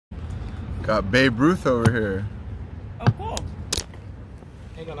Got Babe Ruth over here. Oh, cool.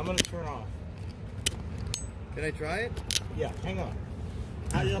 Hang on, I'm gonna turn off. Can I try it? Yeah, hang on.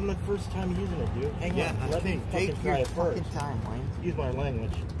 I'm the first time using it, dude. Hang Yeah, on. Let me take try your it first. fucking time, Wayne. Use my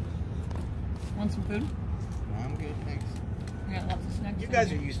language. Want some food? No, I'm good, thanks. I got lots of snacks. You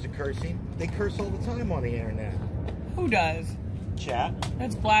guys are used to cursing. They curse all the time on the internet. Who does? Chat.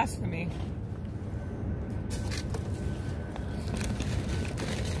 That's blasphemy.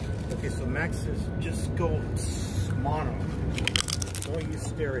 Okay, so Max says just go mono. Don't use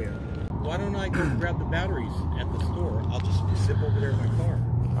stereo. Why don't I go grab the batteries at the store? I'll just zip over there in my car.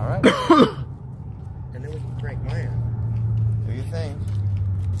 All right. And then we can crank mine. Do your thing.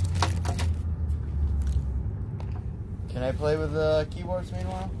 Can I play with the keyboards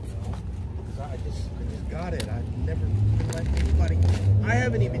meanwhile? No. Because I just got it. I've never been let anybody. I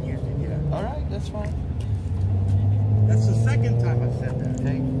haven't even used it yet. All right, that's fine. That's the second time I've said that.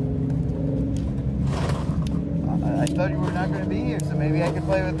 Okay. I thought you were not going to be here, so maybe I could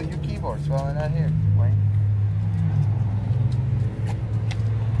play with your keyboards while I'm not here, Wayne.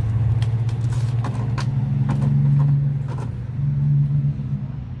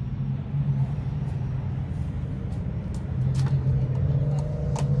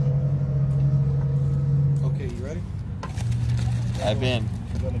 Okay, you ready? I've been.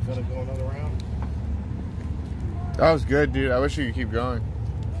 Gonna go another round? That was good, dude. I wish you could keep going.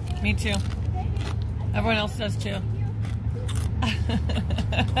 Me too. Everyone else does too.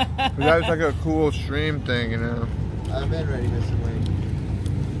 That's like a cool stream thing, you know. I've been ready, Mr. Wayne.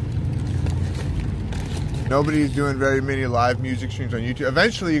 Nobody's doing very many live music streams on YouTube.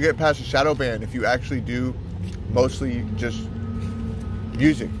 Eventually, you get past the shadow ban if you actually do mostly just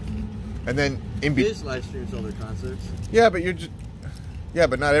music, and then in between. Biz live streams all their concerts. Yeah, but you're just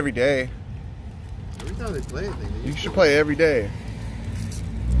but not every day. Every time they play a thing, You should play every day.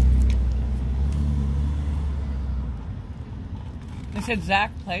 They said,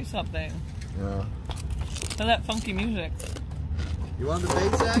 Zach, play something. Yeah. Play that funky music. You want the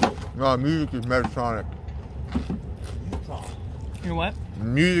bass, Zach? No, music is Metatronic. You're what?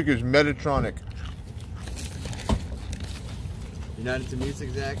 Music is Metatronic. You're not into music,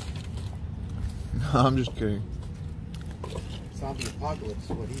 Zach? No, I'm just kidding. Zombie apocalypse is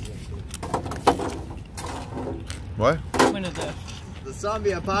what he's into. What? When is this? The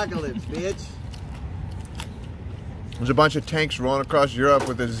zombie apocalypse, bitch. There's a bunch of tanks rolling across Europe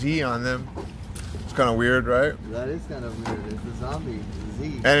with a Z on them. It's kind of weird, right? That is kind of weird. It's the zombie, the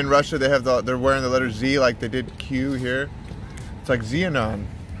Z. And in Russia, they're wearing the letter Z like they did Q here. It's like Xenon.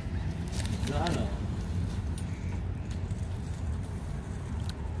 Zano.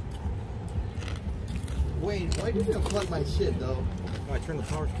 Wayne, why did you unplug my shit, though? Oh, I turned the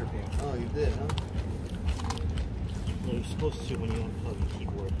power strip on. Oh, you did, huh? Well, you're supposed to when you unplug the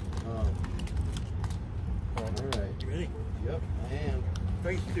keyboard. Oh. Alright. You ready? Yep, I am.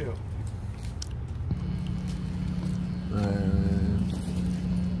 Phase 2.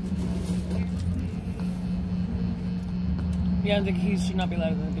 Yeah, the keys should not be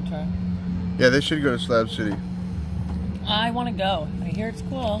louder than the guitar. Yeah, they should go to Slab City. I want to go. I hear it's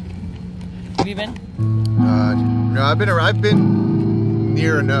cool. Have you been? No, I've been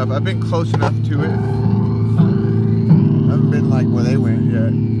near enough. I've been close enough to it. I haven't been like where they went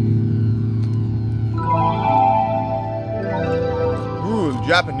yet. Ooh,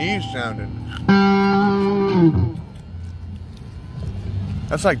 Japanese sounding.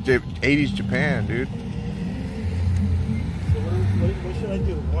 That's like 80s Japan, dude. So what should I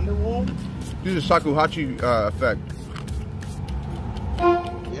do? Wonderwall? Do the Shakuhachi effect.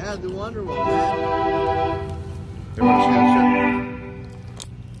 Yeah, the Wonderwall, man. They want to see that shit.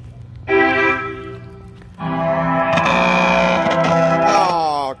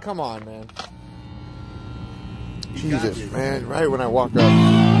 Oh, come on, man. Jesus, man. Right when I walk up,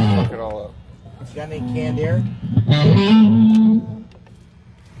 I fuck it all up. You got any canned air?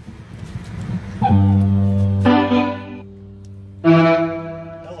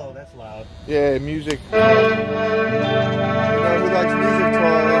 Hello, that's loud. Yeah, music. You know who likes music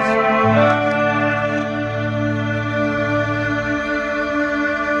toys?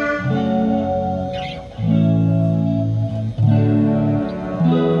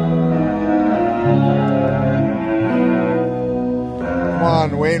 Come on,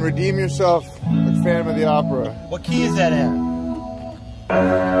 Wayne, redeem yourself like Phantom of the Opera. What key is that at?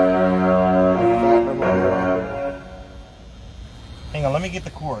 Hang on, let me get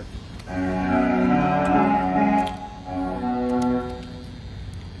the cord.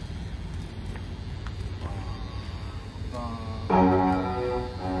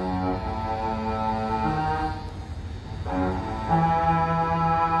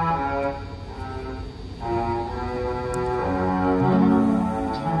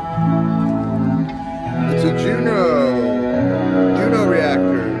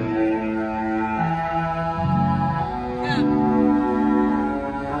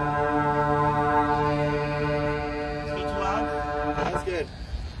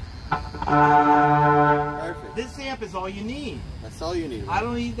 all you need. That's all you need. I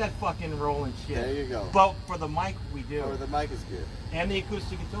don't need that fucking rolling shit. There you go. But for the mic, we do. Or the mic is good. And the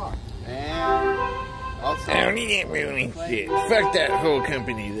acoustic guitar. And also, I don't need that rolling shit. Fuck that whole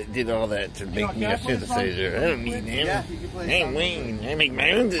company that did all that to make me a synthesizer. I don't need them. yeah, you can play I ain't something. Wayne. I make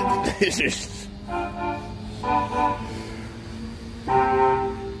my own synthesizers.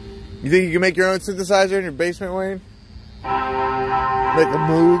 You think you can make your own synthesizer in your basement, Wayne? Make a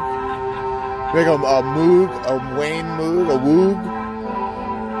Moog? Make a Moog, a Wayne Moog, a Woog?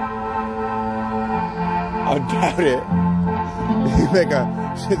 I doubt it. You make a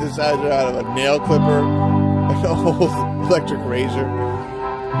synthesizer out of a nail clipper, an old electric razor.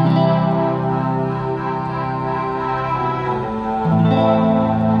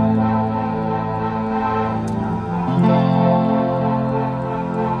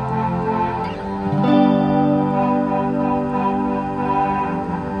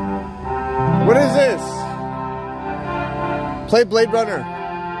 What is this? Play Blade Runner.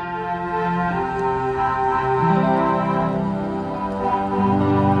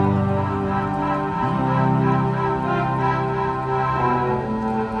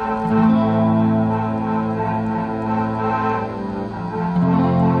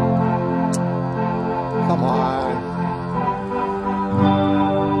 Come on.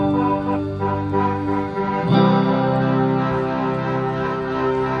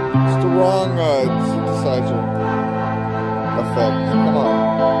 It's the wrong synthesizer effect. Come on.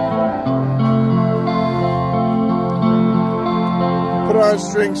 Put on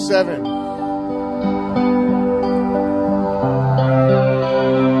string 7.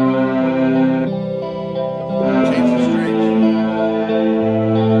 Change the strings.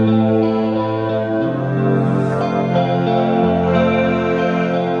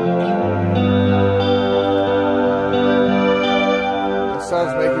 That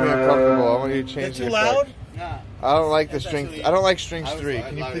sounds making me uncomfortable. I want you to change It's the too effect. loud? Nah. I don't like the That's string. actually- I don't like strings I was 3. like,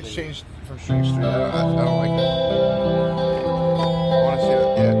 Can you louder please than change from strings 3? I don't like that. I want to see it.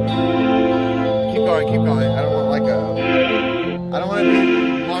 Yeah. Keep going. Keep going. I don't want like a. I don't want to be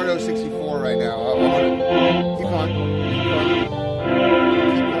Mario 64 right now. I want to keep going. Keep going.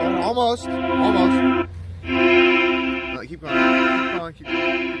 Keep going. Almost. Almost. No, keep going. Keep going. Keep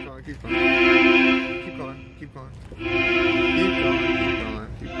going. Keep going. Keep going. Keep going. Keep going. Keep going.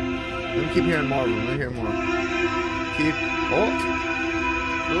 Keep going. Let me keep hearing more of them. Let me hear more. Keep. Oh.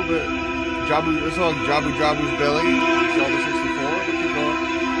 A little bit. Jabu. This is like Jabu's belly. Zelda 64. But keep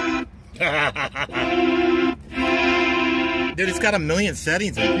going. Dude, it's got a million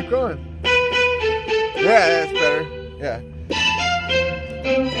settings in it. Keep going. Yeah, that's better. Yeah.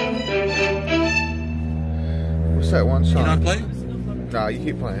 What's that one song? You know how to play? No, you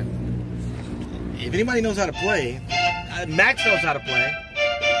keep playing. If anybody knows how to play, Max knows how to play.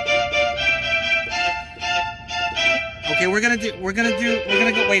 Okay, we're gonna go,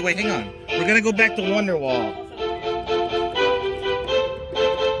 wait, hang on. We're gonna go back to Wonderwall.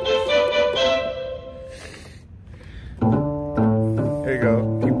 There you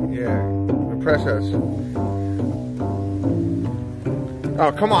go. Yeah. Press us.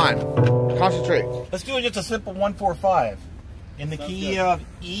 Oh, come on. Concentrate. Let's do just a simple 1-4-5. In the key of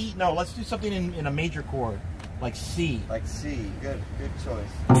E? No, let's do something in a major chord. Like C. Like C. Good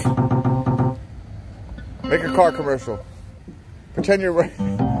choice. Make a car commercial. Pretend you're right. Okay,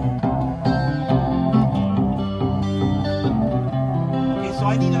 so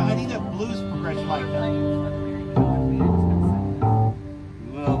I need a blues progression like that.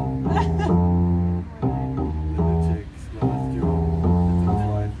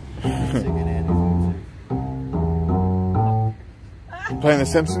 Playing The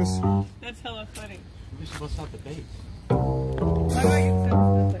Simpsons? That's hella funny. We should bust out the bass.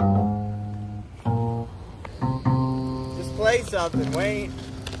 Just play something, Wayne.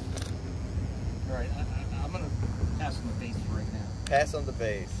 Alright, I'm gonna pass on the bass for right now. Pass on the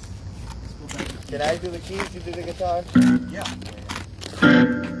bass. Let's go back to Can I do the keys? You do the guitar? Yeah.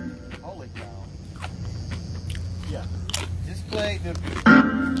 Holy cow. Yeah. Just play the.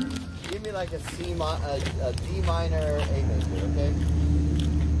 Give me like a D minor, A major, okay?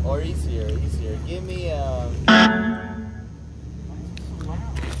 Or easier. Give me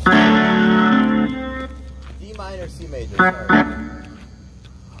D minor, C major.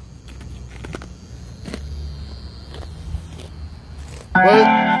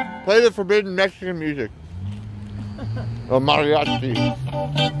 Sorry. Play the forbidden Mexican music. Or mariachi.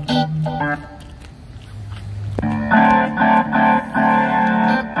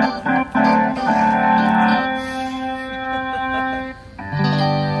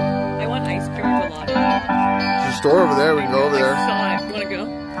 I want ice cream gelato. There's a store over there. We can go over there. Sonic. You want to go?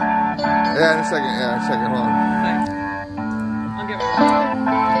 Yeah, in a second. Hold on. Bye.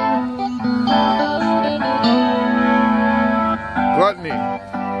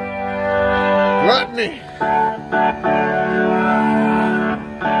 Gluttony.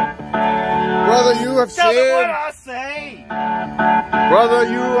 Brother, you have Tell me what sinned. I say. Brother,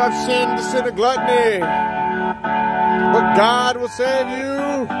 you have sinned the sin of gluttony. But God will save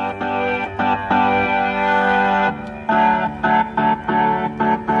you.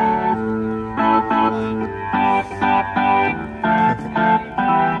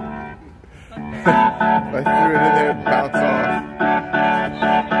 I threw it in there and bounced off.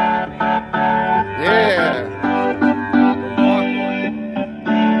 Yeah.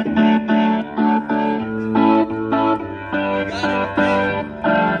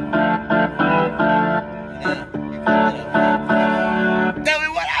 Tell me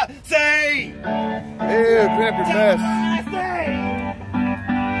what I say. Ew, clean up your mess.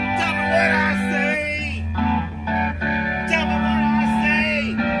 Tell me what I say. Tell me what I say.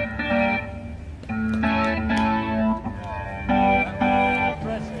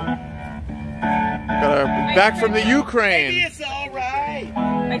 Back from the Baby, Ukraine. it's alright.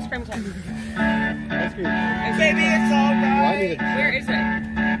 Ice cream time. Baby, it's alright. Where is it?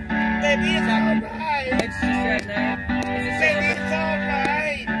 Baby, it's alright. It's just right there. Is it Baby, it's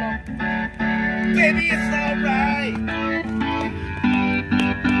alright. Baby, it's alright.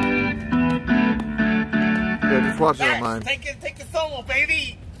 Yeah, just watch it on Max, mine. take the solo,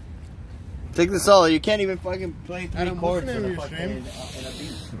 baby. Take the solo. You can't even fucking play 3 Adam, chords what's the in name a of your fucking stream? in a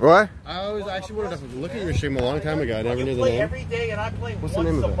beat. What? I always actually wanted to look at your stream a long time ago. I never You knew the play name. every day and I play What's the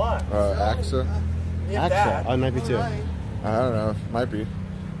once name of a it? month. Ackza. If ackza. that. Oh, it might be too. I don't know. Might be.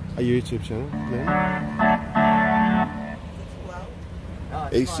 A YouTube channel. Name?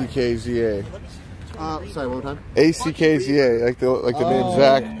 ACKZA. Sorry, one more time. ACKZA, like the name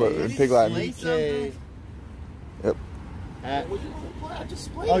Zach, but in Pig Latin. Okay. Yep.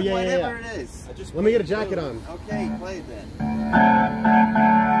 Just play Oh, yeah, whatever yeah. it is. Let me get a jacket on. Okay, play it then.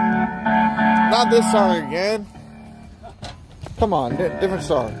 Not this song again. Come on, different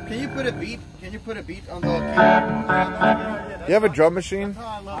song. Can you put a beat? Can you put a beat on the keyboard? You have a drum machine?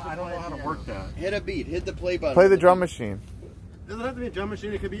 I don't know how to work that. Hit a beat. Hit the play button. Play the drum machine. Doesn't have to be a drum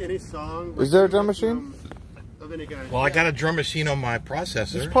machine. It could be any song. Is there a drum machine? Of any kind. Well, I got a drum machine on my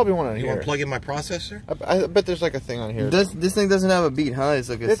processor. There's probably one on You here. want to plug in my processor? I bet there's like a thing on here. This thing doesn't have a beat, huh? It's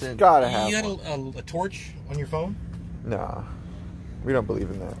like a It's synth. gotta have You one. got a torch on your phone? Nah, we don't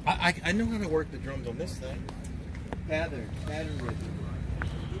believe in that. I know how to work the drums on this thing. Pattern rhythm.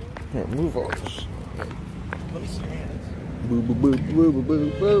 Here, move all this. Let me see your hands. Boo boo boo boo boo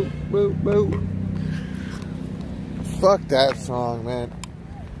boo boo boo boo. Fuck that song, man.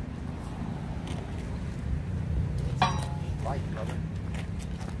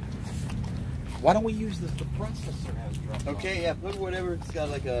 Why don't we use the processor has drums? Okay, yeah, put whatever. It's got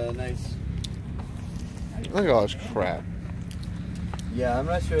like a nice. Look at all this crap. Yeah, I'm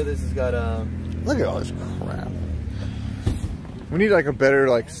not sure this has got Look at all this crap. We need like a better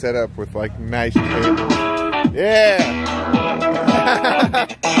like setup with like nice tables. Yeah.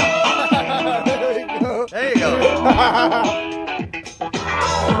 There you go.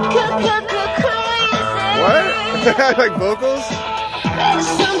 What? Like vocals? There's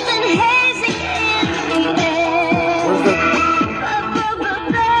something hazy in the air. Where's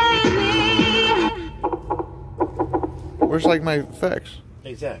the? Where's like my effects?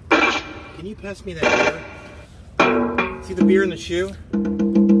 Hey, Zach, can you pass me that beer? See the beer in the shoe?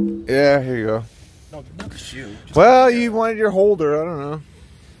 Yeah, here you go. No, not the shoe. Just Well, you wanted your holder. I don't know.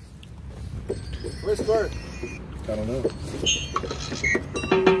 Where's Bert? I don't know.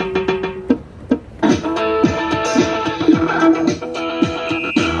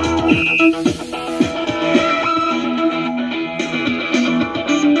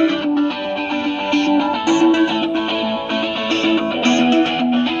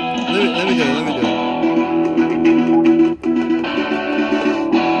 Let me do it.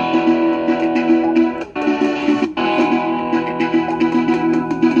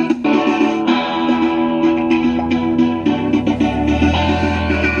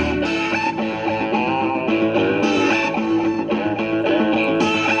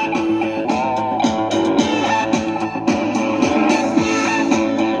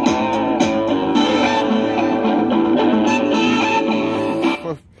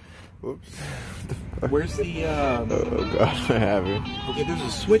 Whoops. Where's the, Oh god, I have it. okay, there's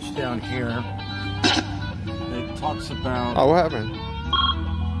a switch down here that talks about... Oh, what happened?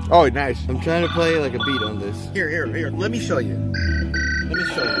 Oh, nice. I'm trying to play like a beat on this. Here, let me show you. Let me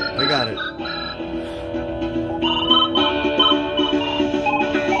show you. I got it.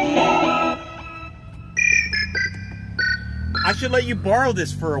 I should let you borrow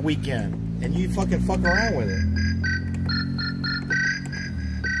this for a weekend, and you fucking fuck around with it.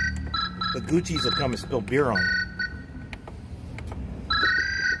 The Gucci's will come and spill beer on it.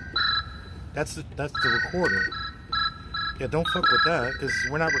 That's the recorder. Yeah, don't fuck with that, because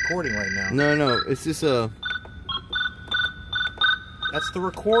we're not recording right now. No, it's just a... That's the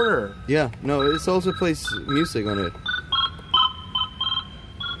recorder. Yeah, no, it's also plays music on it.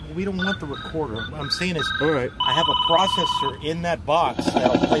 We don't want the recorder. What I'm saying is, All right. I have a processor in that box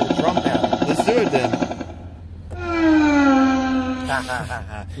that'll play the drum pattern. Let's do it then.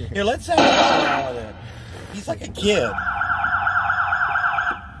 Here, let's have fun around with it. He's like a kid.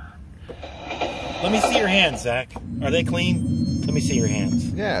 Let me see your hands, Zach. Are they clean? Let me see your hands.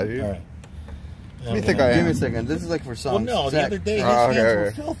 Yeah, dude. All right. What do you think I Give am? me a second. This is like for songs. Well, no, the Zach. other day his Oh, hands okay, were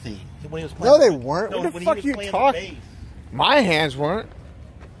okay. filthy when he was No, playing. they weren't. What the when he fuck was you playing the talking? bass. My hands weren't.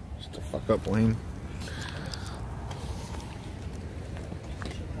 Shut the fuck up, Wayne.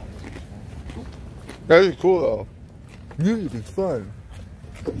 That is cool though. Music is fun.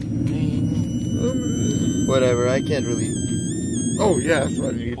 Whatever, I can't really... Oh yeah, that's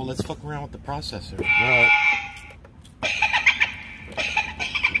what I need. Well, let's fuck around with the processor. Alright.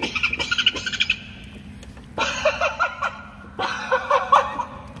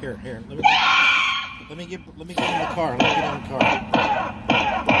 Here. Let me get in the car.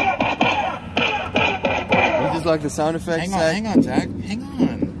 You just like the sound effects, Hang on, Zach. Hang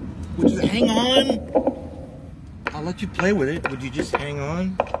on. Would you hang on? I'll let you play with it. Would you just hang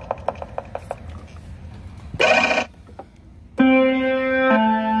on?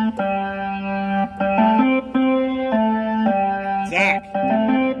 Zach.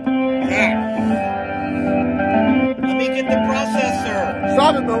 Let me get the processor.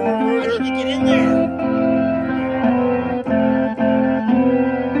 Stop it, man. I need to get in there.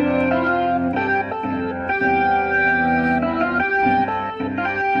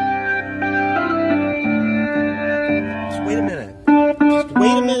 Just wait a minute. Just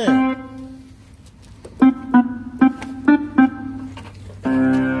wait a minute.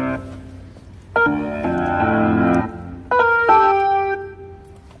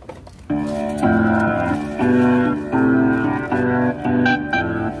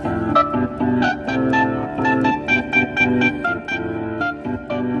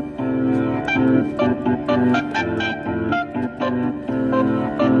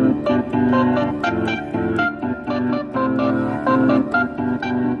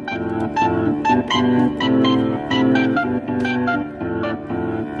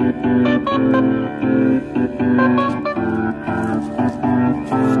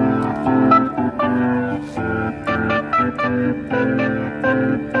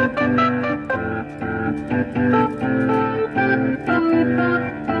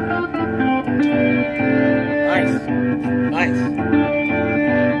 Nice.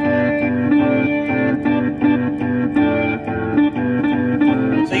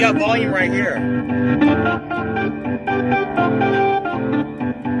 So you got volume right here.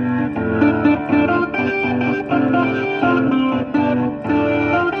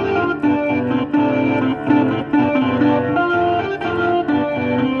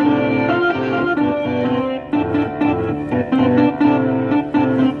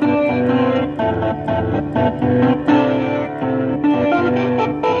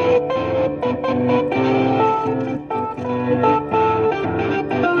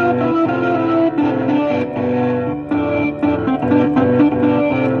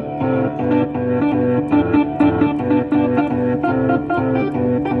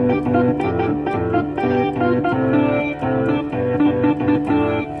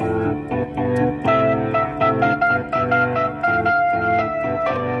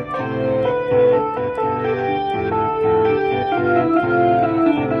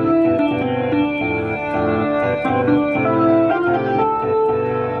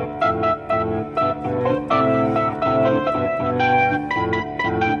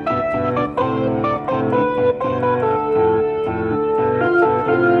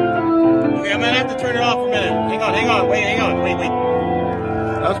 Okay, I'm gonna have to turn it off for a minute. Hang on, wait.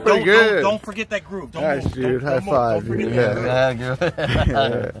 That's pretty good. Don't forget that groove. Don't Nice, move. dude. High Don't move. five, Don't forget dude. that Yeah. groove.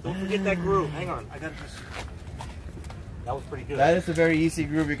 Yeah, Don't forget that groove. Hang on, I gotta just. That was pretty good. That is a very easy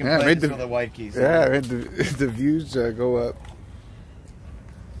groove. You can Yeah, play made this the- with the white keys. Yeah, and the views go up.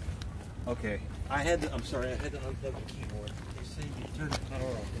 Okay. I'm sorry, I had to unplug the keyboard. They say you turn the power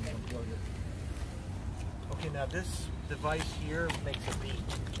off and then unplug it. Okay, now this device here makes a beat.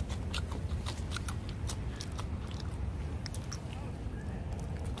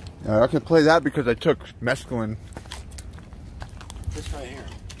 I can play that because I took mescaline. This right here.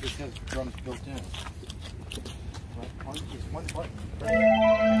 This has drums built in. It's one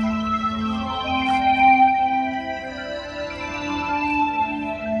button.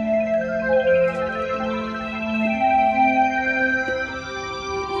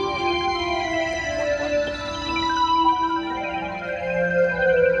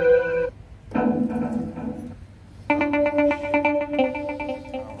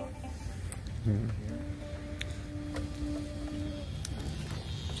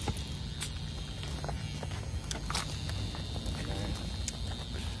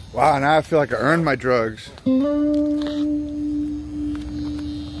 Wow, now I feel like I earned my drugs. I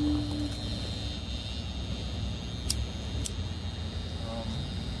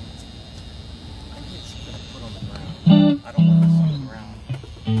don't want this on the ground.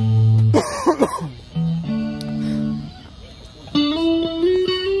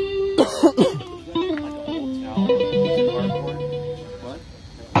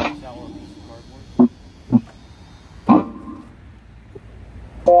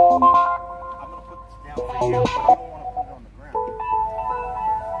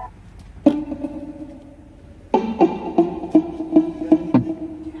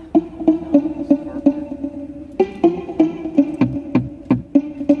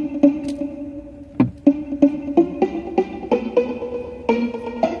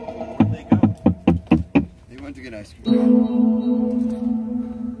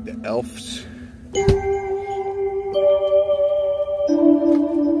 The elves.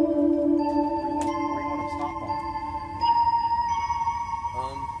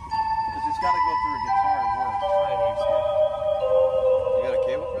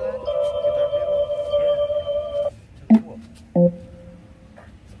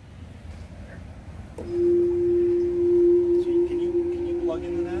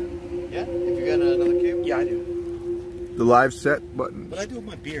 The live set button. What I do with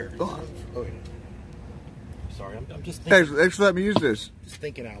my beer? Oh. Oh, yeah. Sorry, I'm just thinking. Thanks for letting me use this. Just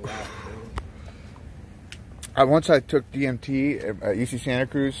thinking out loud. Once I took DMT at UC Santa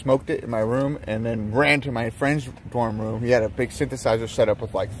Cruz, smoked it in my room, and then ran to my friend's dorm room. He had a big synthesizer set up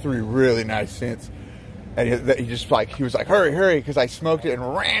with like 3 really nice synths. And he just like, he was like, hurry, hurry, because I smoked it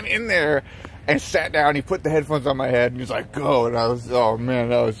and ran in there and sat down. He put the headphones on my head and he was like, go. And I was, oh man,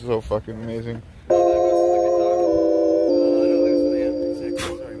 that was so fucking amazing.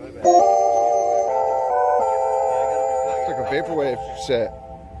 It's like a vaporwave set.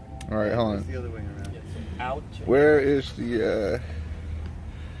 All right, hold on. The other way around. Where is the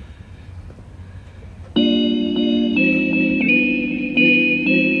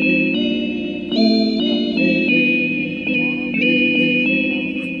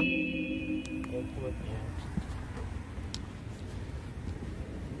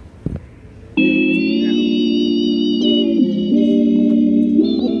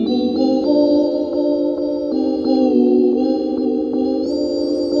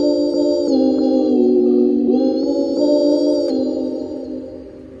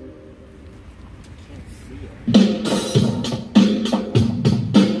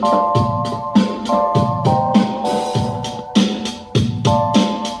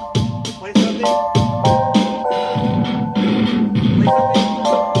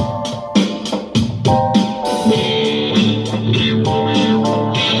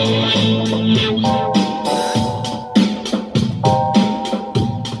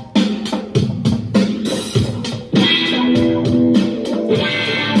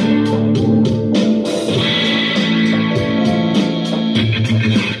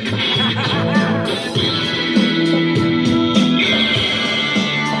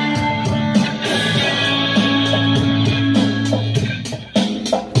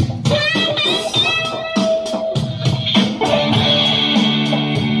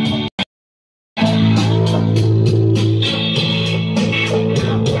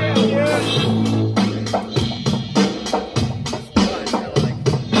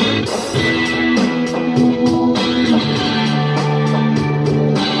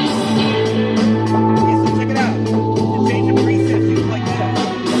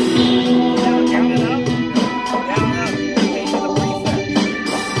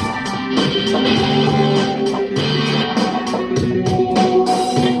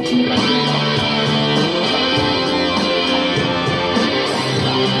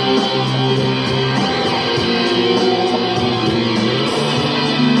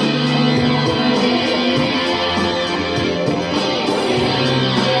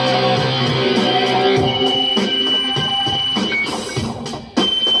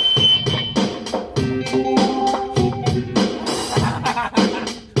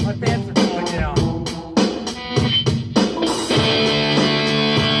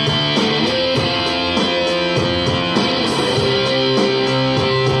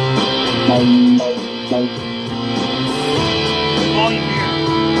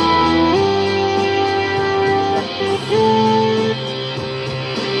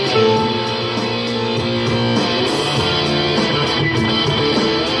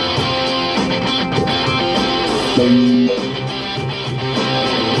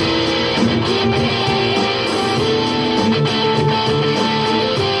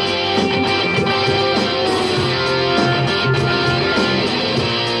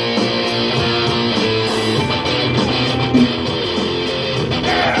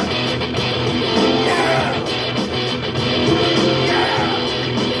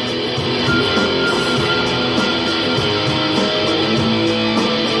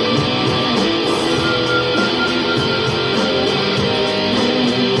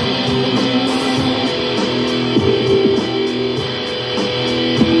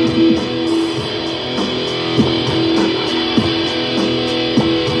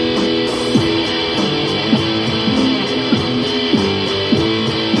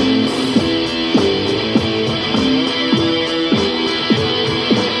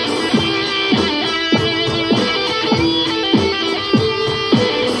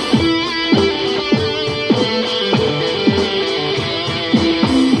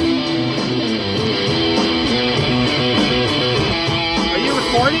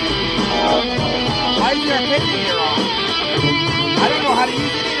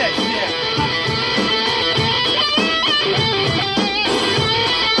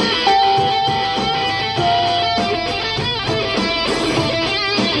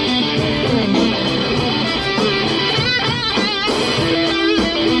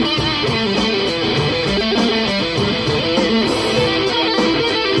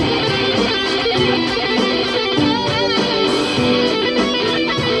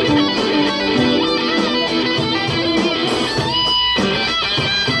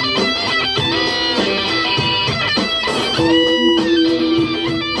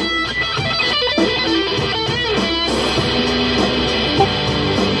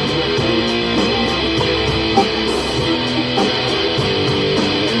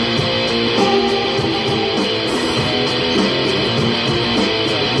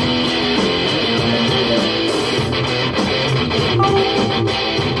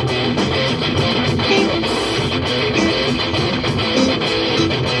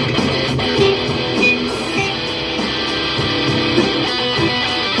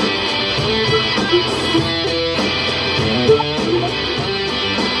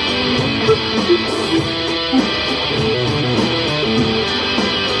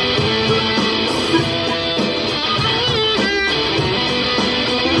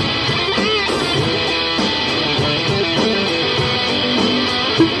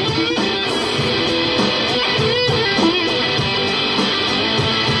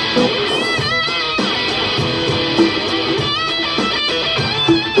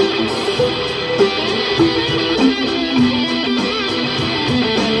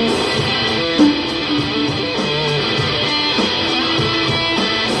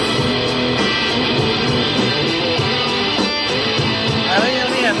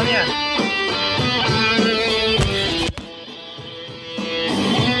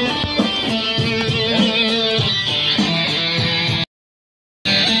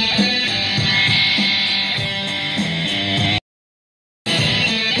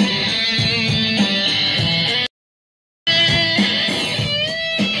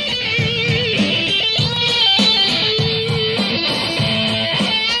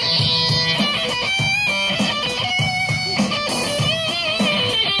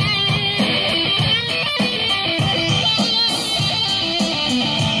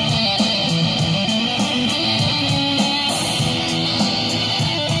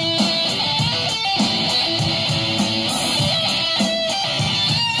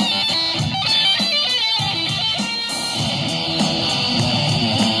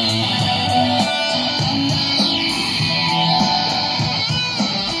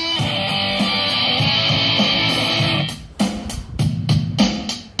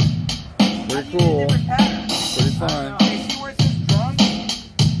pretty cool. Different pattern. Pretty fun. You see where it says drums?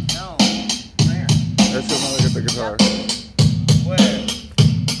 No. Where? Let's go look at the guitar. Where?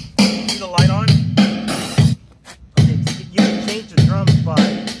 See the light on? Okay, you can change the drums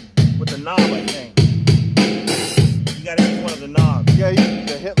with the knob, I think. You gotta use one of the knobs. Yeah,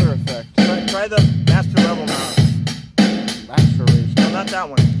 the Hitler effect. Try the Master Level knob. Master race. No, not that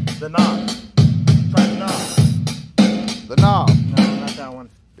one. The knob. Try the knob. The knob. No, not that one.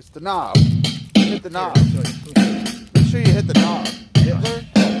 It's the knob. Hit the knob. Make sure you hit the knob. Hitler?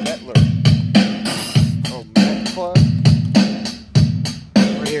 Oh, Hitler. Oh, Met Club.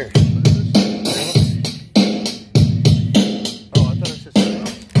 Right here. Oh, I thought it was just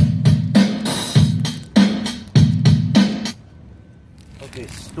Okay,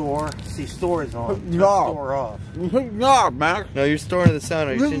 store. See, store is on. Turn Knob. store off. hit the knob, Max. No, you're storing the sound.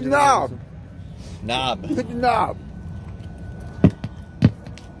 Or you're Hit the changing knob. knob. Hit the knob.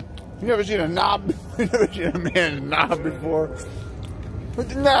 You never seen a knob? You never seen a man's knob before? Hit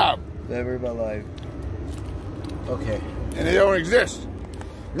the knob. Never in my life. Okay. And they don't exist.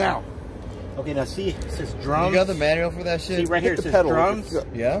 Now. Okay, now see, it says drums. You got the manual for that shit? See, right here, Hit it the says pedal. drums.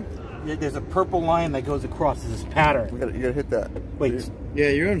 Yeah? There's a purple line that goes across. This is pattern. You gotta hit that. Wait, Yeah,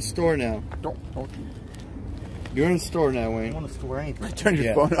 you're in store now. Don't you You're in store now, I Wayne. don't want to store anything. turn your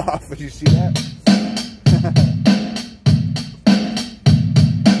Yeah. phone off. Did you see that?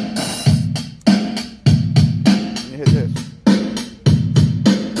 You hit this.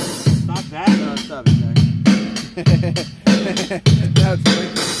 Stop that. No, stop it, That's funny.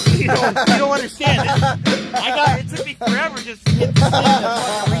 you don't understand. It took me forever just to hit the thing that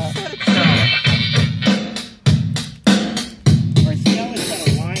fucking reset itself. Alright, see how it's got a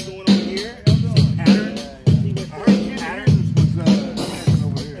line going over here? Pattern. See what pattern?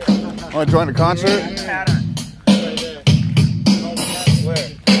 Want to join the concert? Pattern. Right there. Where?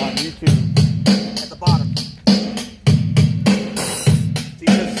 On YouTube. At the bottom. See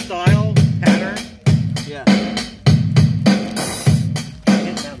the style, pattern? Yeah.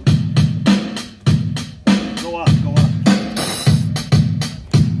 Hit that. Go up, go up.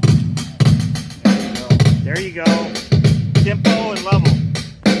 There you go. Tempo and level.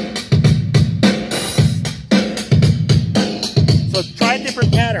 So try a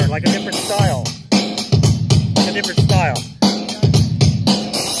different pattern, like a different style. Like a different style.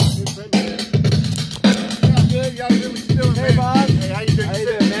 Hey, Bob. Hey, how you doing? How you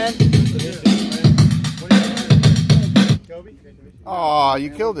doing, man? Oh, you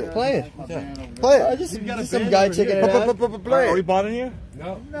killed it. Play it. Play it. Just some guy checking it out. Play Are we it. bothering you? He's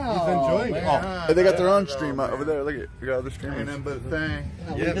enjoying it. Hey, they got their own stream over there. Look at it. We got other streamers. Ain't nothing but a thing.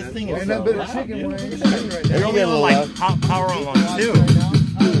 Yeah, this thing is Ain't so nothing but a loud. chicken wing. They're only on like power on too.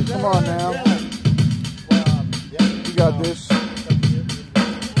 Come on now. You got this.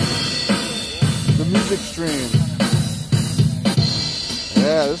 The music stream.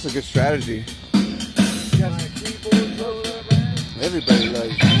 Yeah, this is a good strategy. Everybody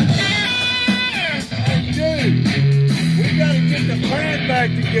likes it. Dude, we gotta get the band back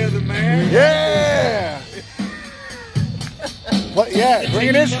together, man. Yeah! What? Yeah, bring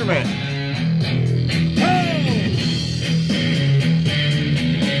an instrument.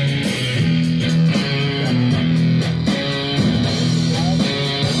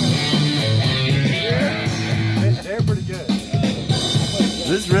 They're pretty good.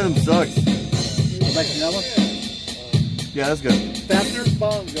 This rhythm sucks. Like another? Yeah, that's good. Faster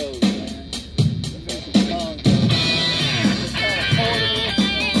bongos.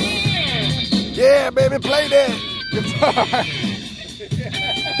 Yeah, baby, play that guitar.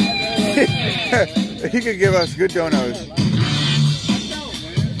 He could give us good donos.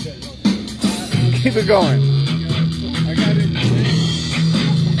 Keep it going.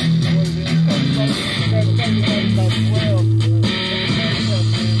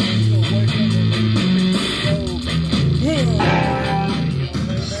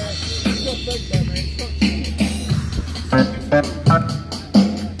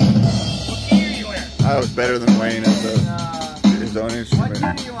 I was better than Wayne at his own instrument.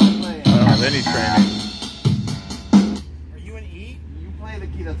 I do you want to play? don't have any training. Are you in E? You play the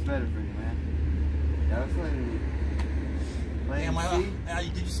key that's better for you, man. Yeah, I was playing in E. Playing Am C.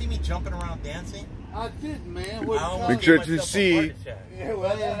 did you see me jumping around dancing? I did, man. Make sure to C Play in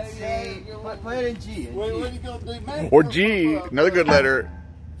C. Play it in G. In What G. are you gonna do, man? or G, another good letter.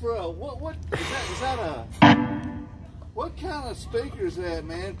 For a, what is that a, what kind of speaker is that,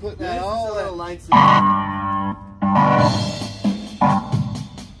 man? Putting This that is all a little that, line C.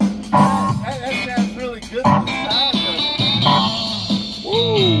 that sounds really good for the sound of it.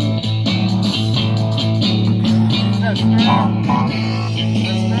 Woo! That's right.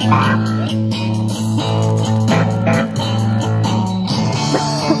 That's right.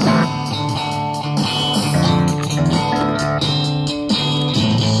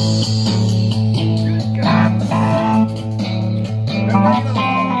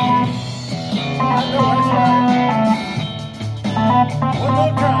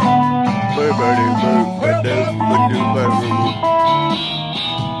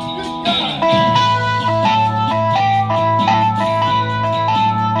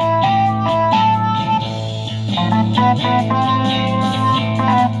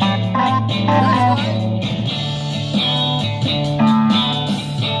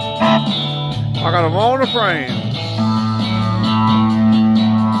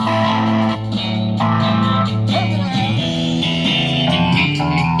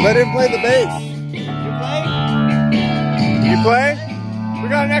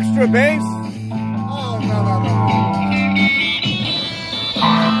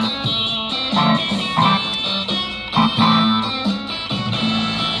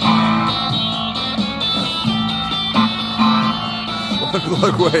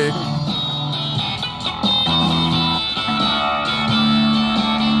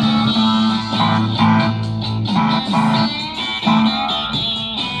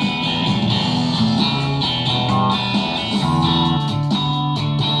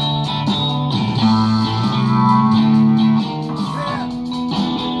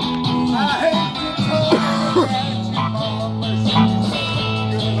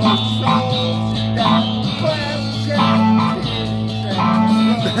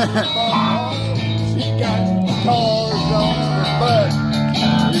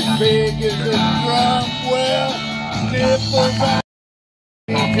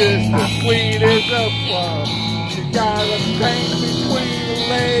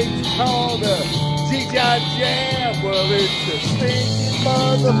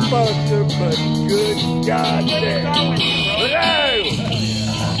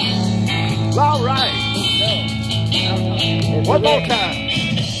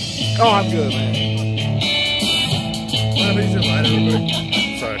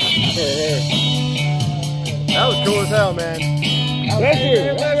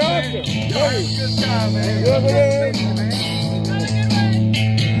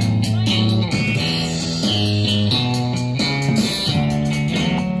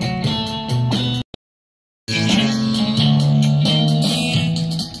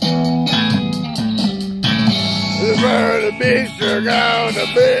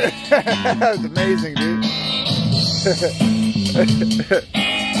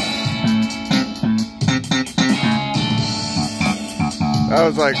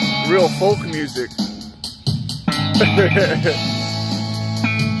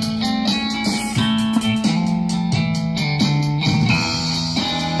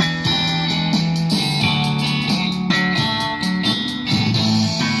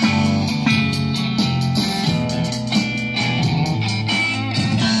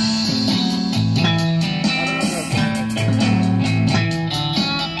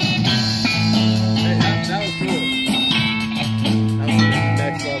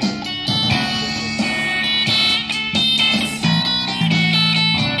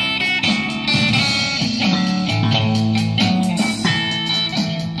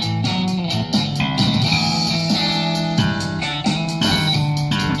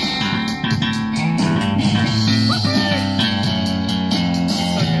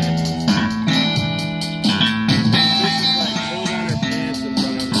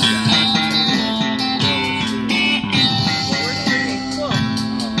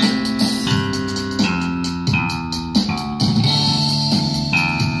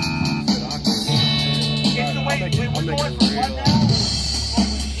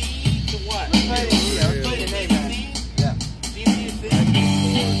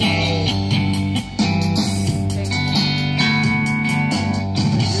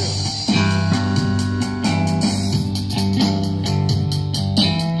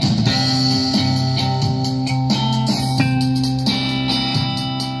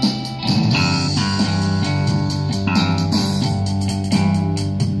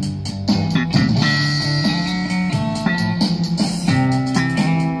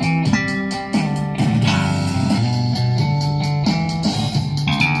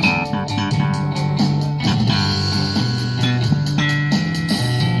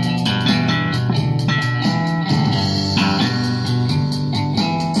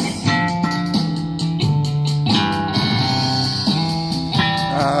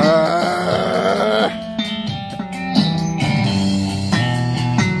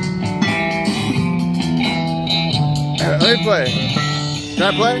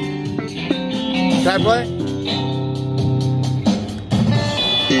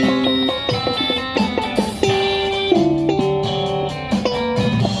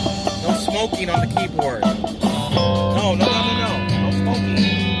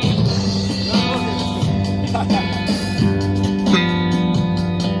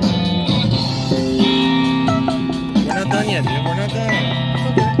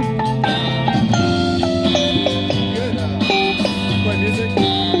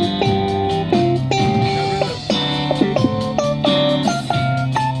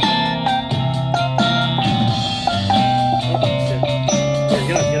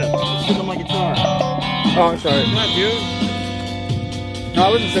 Oh, sorry. Not you? No, I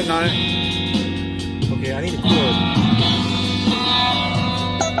wasn't sitting on it. Okay, I need a cord.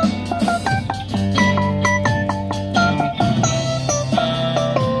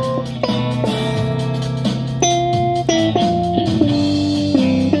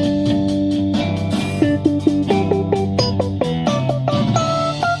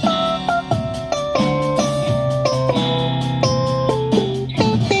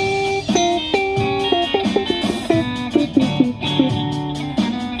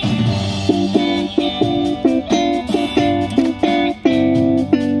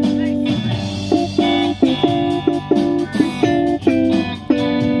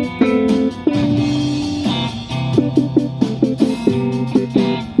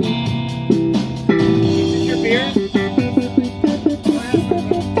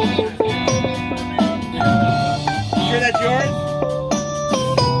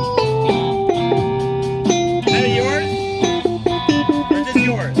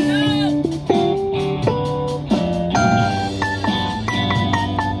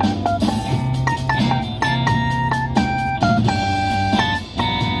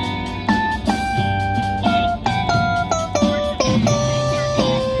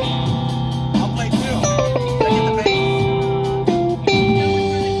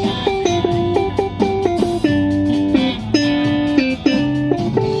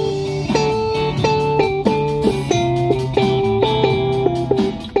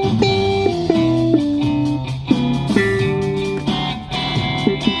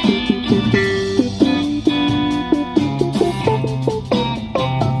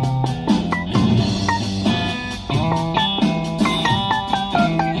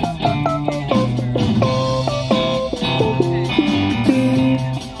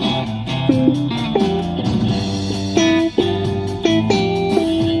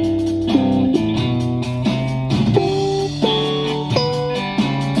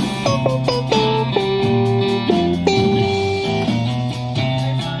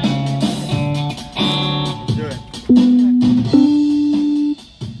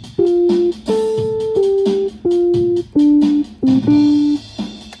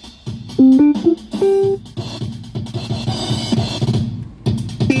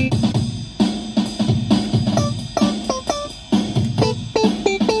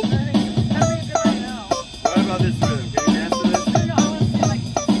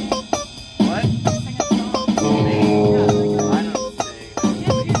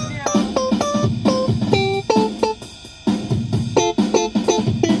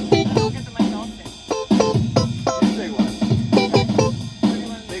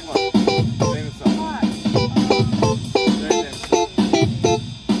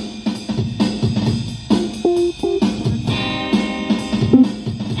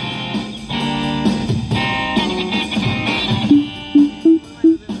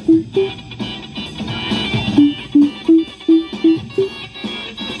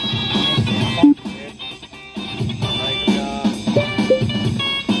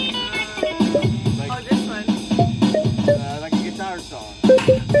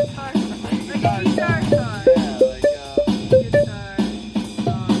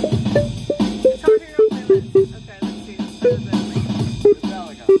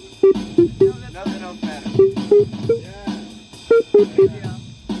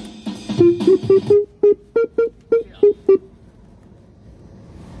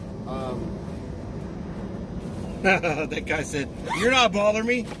 That guy said, "You're not bothering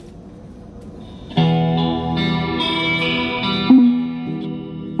me."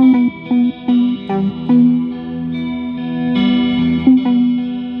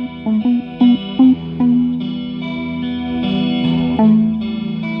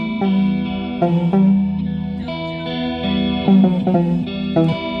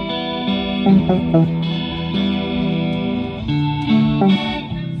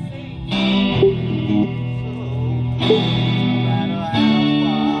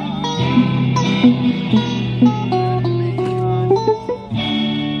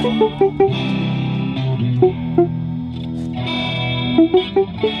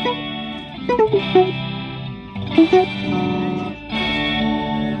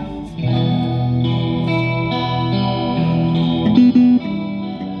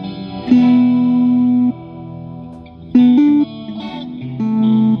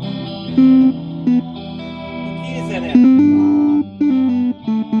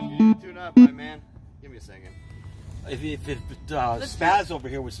 If Spaz over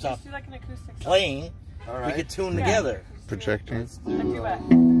here would stop like an acoustic playing, we could tune together. Projecting. Let's do it.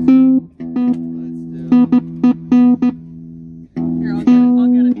 Here, I'll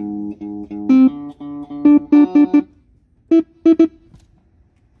get it.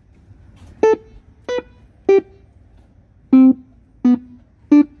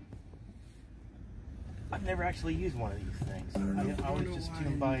 actually use one of these things. I was just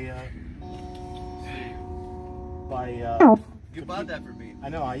tuned by You bought that for me. I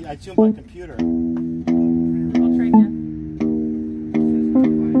know, I tuned my computer. I'll trade you.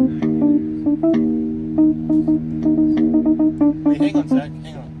 Wait, hang on, Zach.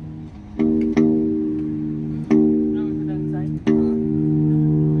 Hang on.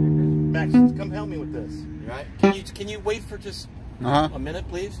 Max, come help me with this. Right? Can you wait for just Uh-huh. a minute,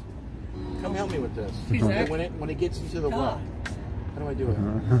 please? Come help me with this. Zach. When it gets into the what? How do I do it?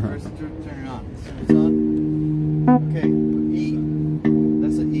 First, turn it on. It's on. Okay, E.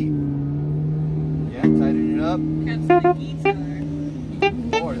 That's an E. Yeah, tighten it up. That's the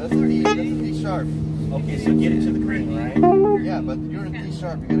guitar. Or that's a D. That's a D sharp. Okay, so get it to the green, right? Yeah, but you're in D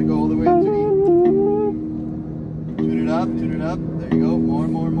sharp. You gotta go all the way up to E. Tune it up. Tune it up. There you go.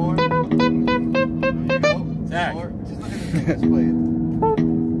 More. There you go. Zach. More. Just look at the thing. Just play it.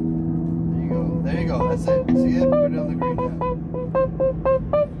 There you go. That's it. See it? Put it on the green now.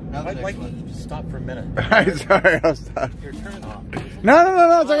 Now the Why next can't you one. just stop for a minute? Sorry, I'll stop. Your turn off.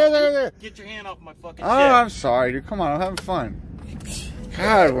 No, it's okay. Get your hand off my fucking Oh, shit. I'm sorry, dude. Come on, I'm having fun.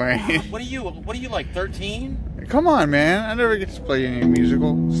 God, Wayne. What are you like 13? Come on, man. I never get to play any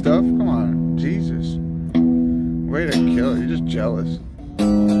musical stuff. Come on. Jesus. Way to kill it. You're just jealous.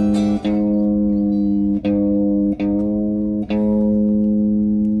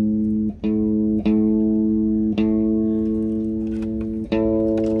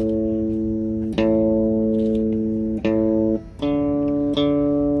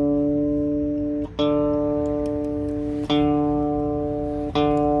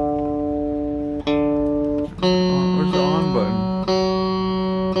 Where's the on button?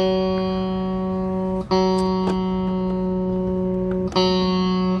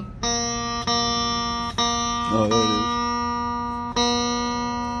 Oh, there it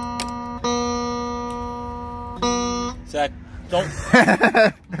is. Zach, don't.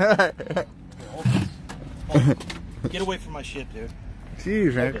 Get away from my shit, dude.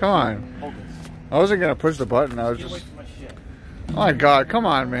 Jeez, man, come on. Hold this. I wasn't gonna push the button. I was Get away just. from my shit. Oh my God, come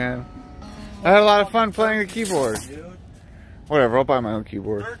on, man. I had a lot of fun playing the keyboard. Dude, Whatever, I'll buy my own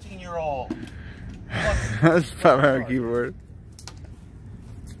keyboard. 13-year-old. I'll just buy my own keyboard.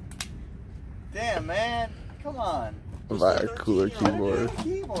 Damn, man. Come on. I'll buy a cooler keyboard.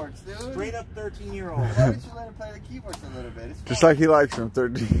 Keyboards, dude. Straight up 13-year-old. Why don't you let him play the keyboards a little bit? It's Just fun. like he likes them,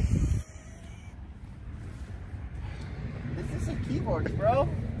 13. This isn't keyboards, bro.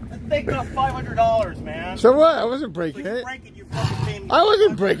 That thing cost $500, man. So what? I wasn't So breaking you it. break it, you fucking pay me. I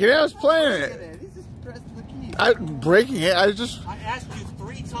wasn't breaking it. I was playing Look at it. it. He's just pressing the keys. I'm breaking it. I just. I asked you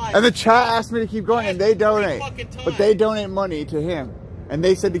 3 times. And the chat asked me to keep going, and they donate. fucking times. But they donate money to him. And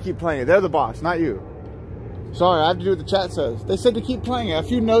they said to keep playing it. They're the boss, not you. Sorry, I have to do what the chat says. They said to keep playing it. A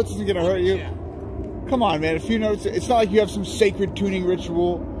few notes isn't going to hurt you. Yeah. Come on, man. A few notes. It's not like you have some sacred tuning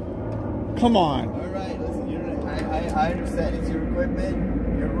ritual. Come on. All right, listen. I understand. It's your equipment,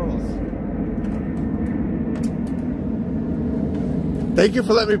 your rules. Thank you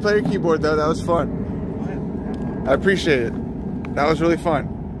for letting me play your keyboard, though. That was fun. I appreciate it. That was really fun.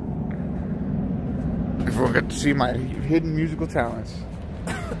 Everyone got to see my hidden musical talents.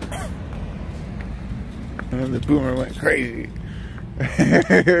 And then the boomer went crazy.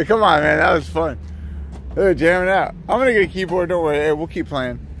 Come on, man. That was fun. They were jamming out. I'm going to get a keyboard. Don't worry. Hey, we'll keep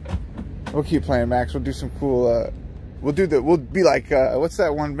playing. We'll keep playing, Max. We'll do some cool... we'll be like... what's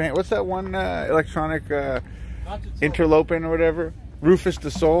that one band? What's that one electronic interloping or whatever? Rufus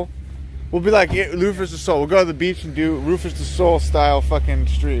the Soul. We'll be like Rufus the Soul. We'll go to the beach and do Rufus the Soul style fucking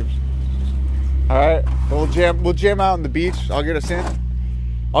streams. Alright? We'll jam out on the beach. I'll get a synth.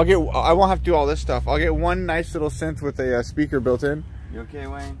 I won't have to do all this stuff. I'll get one nice little synth with a speaker built in. You okay,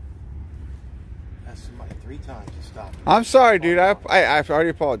 Wayne? Asked somebody 3 times to stop. I'm sorry, dude. I already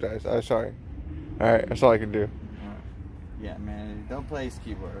apologized. I'm sorry. Alright, that's all I can do. Yeah, man. Don't play his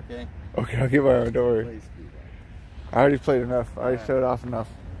keyboard, okay? Okay, I'll get my own. Don't worry. Play his keyboard. I already played enough. I already showed off enough.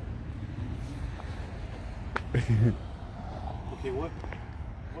 Okay, what?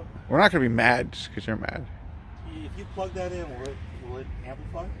 We're not going to be mad just because you're mad. If you plug that in, will it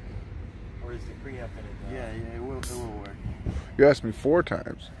amplify? Or is the preamp in it? Yeah, it will work. You asked me 4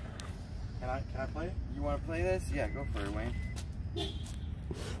 times. Can I play it? You want to play this? Yeah, go for it, Wayne.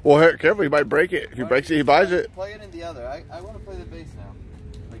 Well, hey, careful. He might break it. If he breaks it, he buys it. Play it in the other. I want to play the bass now.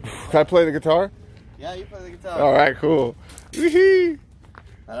 Like, Can I play the guitar? yeah, you play the guitar. All right, cool. Wee-hee.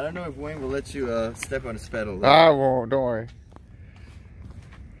 I don't know if Wayne will let you step on his pedal. Though. I won't. Don't worry.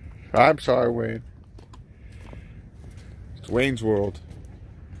 I'm sorry, Wayne. It's Wayne's World.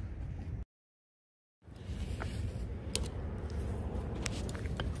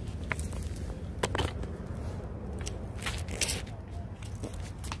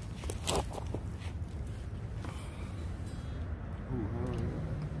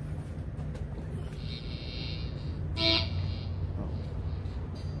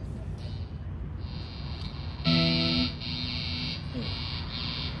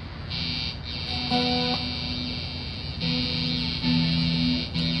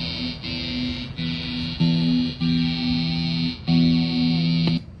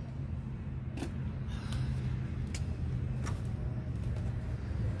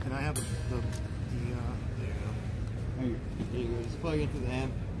 into the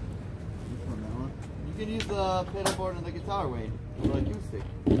amp. Which one, that one? You can use the pedal board and the guitar, Wayne, for acoustic.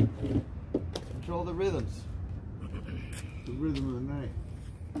 Control the rhythms. The rhythm of the night.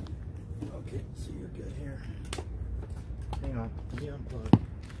 Okay, so you're good here. Hang on, let me unplug.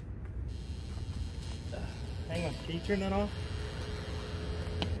 Hang on, can you turn that off?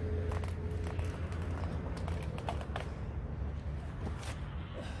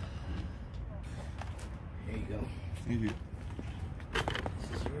 There you go. Thank you.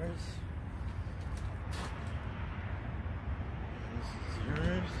 This is yours. This is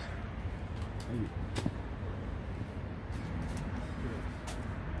yours. Thank you.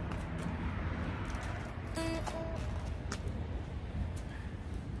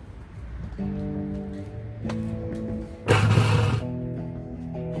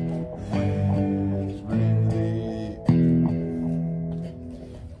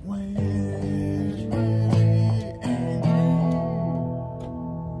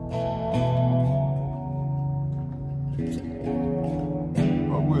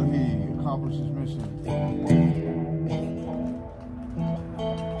 But will he accomplish his mission?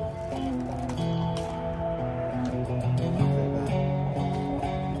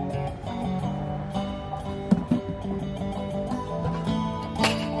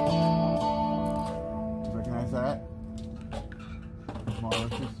 Recognize that? Mario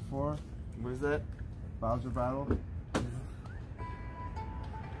 64, What is that? Bowser Battle.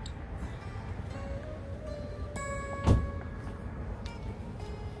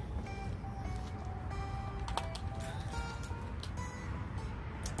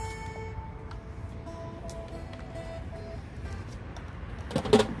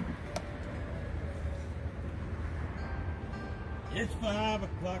 It's 5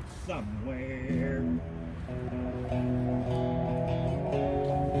 o'clock somewhere.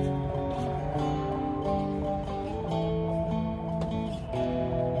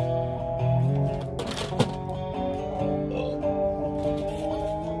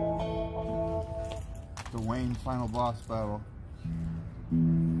 The Wayne final boss battle.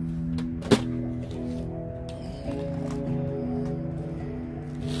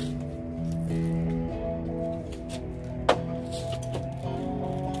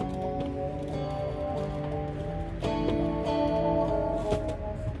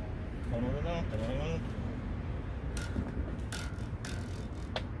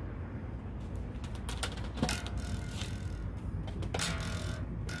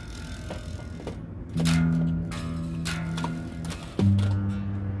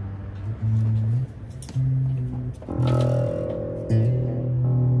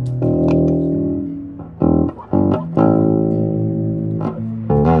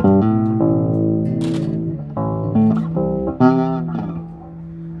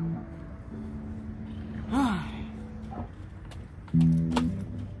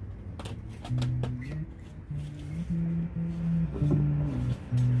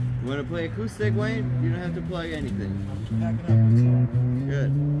 You want to play acoustic, Wayne? You don't have to plug anything. Pack it up, that's all.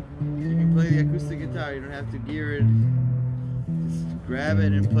 Good. You can play the acoustic guitar. You don't have to gear it. Just grab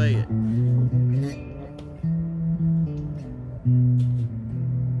it and play it.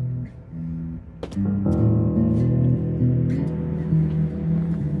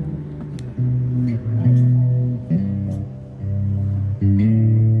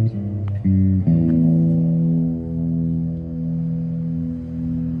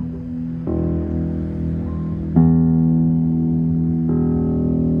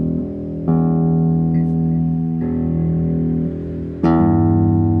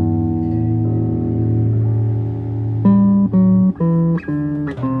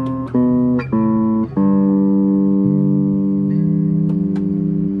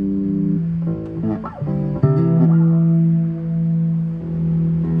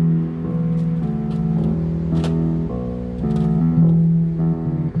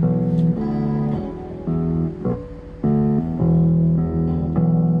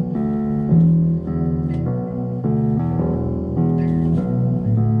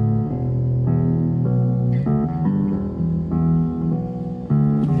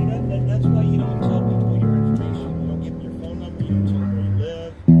 That's why you don't tell people your information. You don't give them your phone number. You don't tell them where you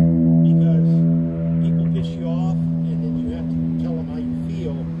live, because people piss you off, and then you have to tell them how you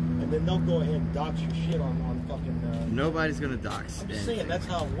feel, and then they'll go ahead and dox your shit on fucking. Nobody's gonna dox. I'm just saying that's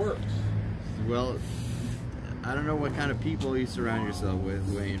how it works. Well, I don't know what kind of people you surround yourself with,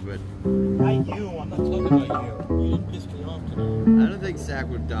 Wayne, but Not you. I'm not talking about you. You didn't piss me off tonight. I don't think Zach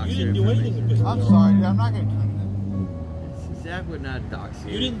would dox You your didn't do anything to piss me I'm off. sorry, dude. I'm not gonna clean Zach would not dox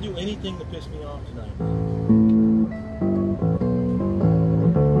you. You didn't do anything to piss me off tonight.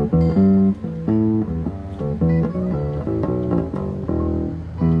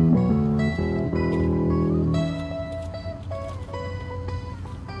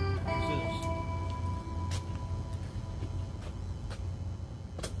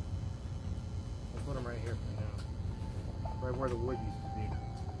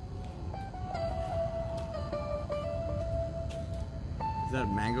 Is that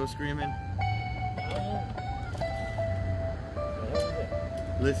mango screaming?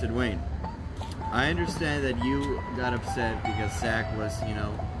 Listen, Wayne. I understand that you got upset because Zach was, you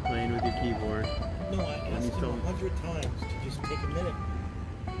know, playing with your keyboard. No, I asked him 100 times to just take a minute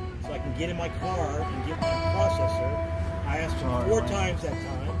so I can get in my car and get my processor. I asked him 4 times that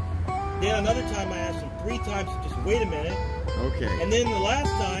time. Then another time I asked him 3 times to just wait a minute. Okay. And then the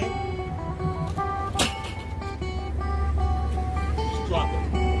last time, just drop it.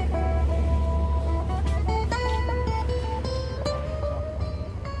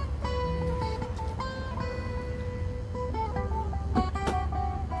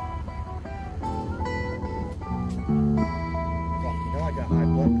 You know I got high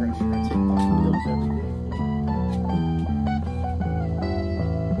blood pressure. I take my pills every day.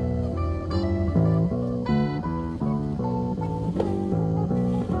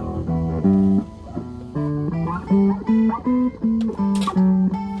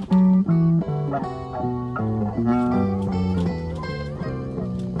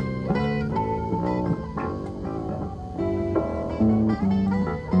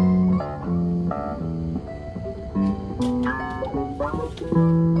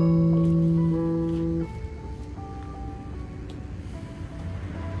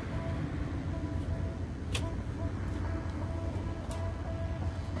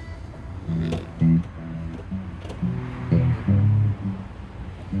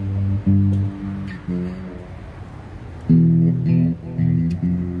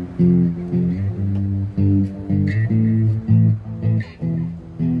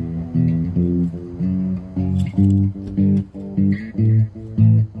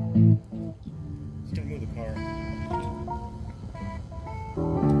 Just gonna move the car.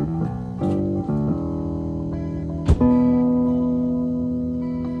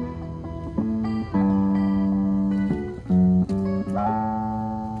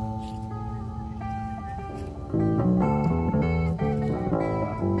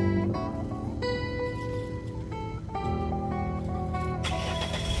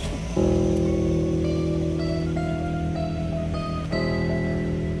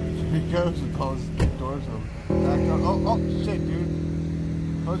 He goes and closes the doors open. Back door. Oh, shit, dude.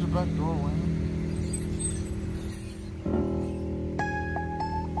 Close your back door, Wayne.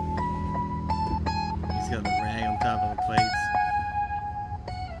 He's got the rag on top of the plates.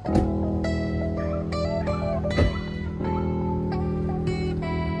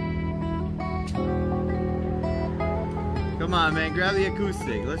 Come on, man, grab the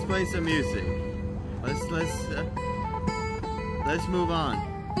acoustic. Let's play some music. Let's move on.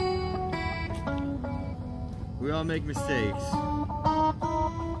 We all make mistakes.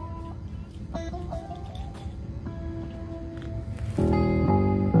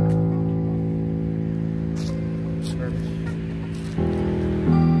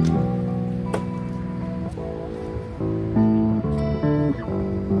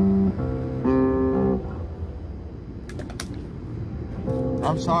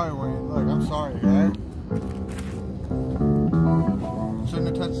 I'm sorry, Wayne. Look, I'm sorry, right? Shouldn't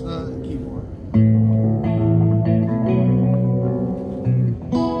have touched the keyboard.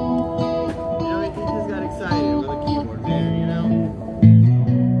 You know, he just got excited with a keyboard, man, you know?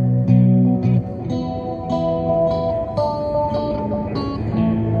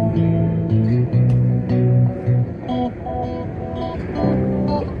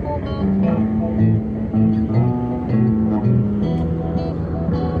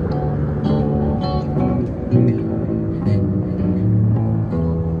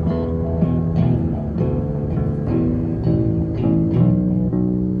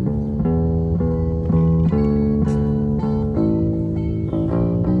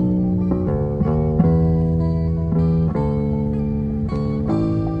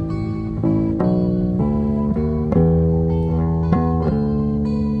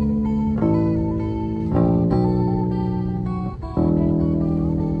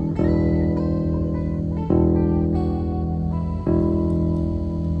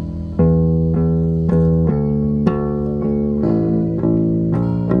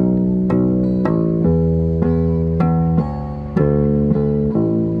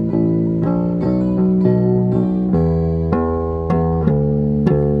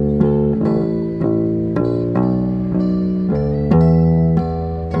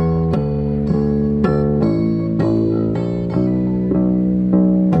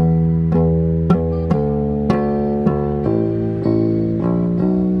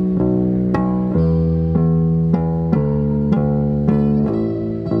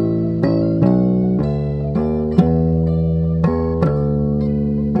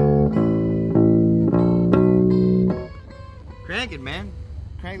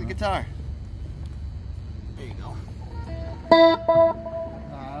 guitar. There you go.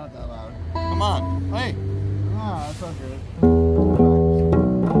 Nah, not that loud. Come on, play. Ah, that's all good.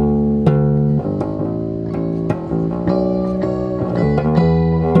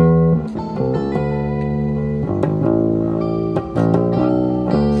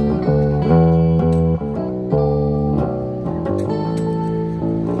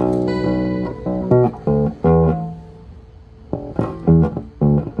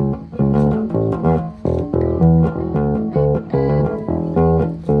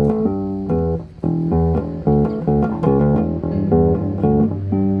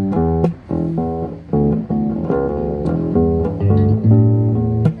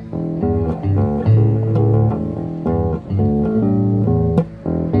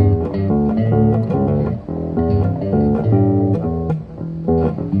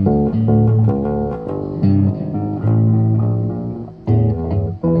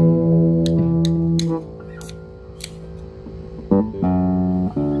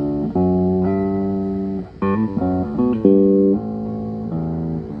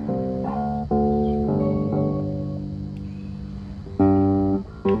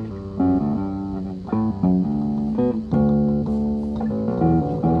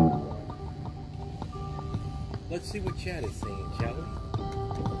 Let's see what Chad is saying, shall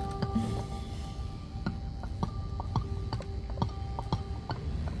we?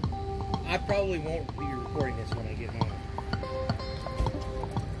 I probably won't be recording this when I get home.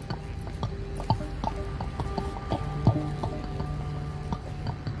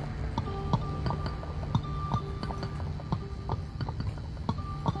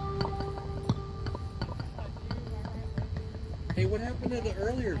 Hey, what happened to the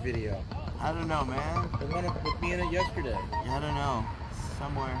earlier video? I don't know, man. The one with me in it yesterday. I don't know.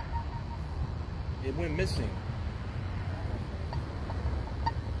 Somewhere. It went missing.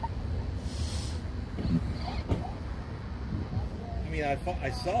 I mean, I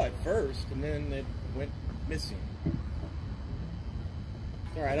saw it first, and then it went missing. It's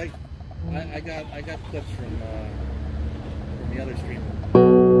all right. I got clips from the other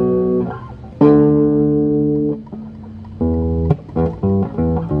streamer.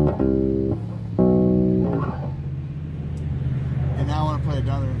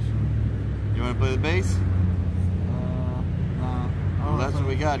 You want to play the bass? No. Well, that's what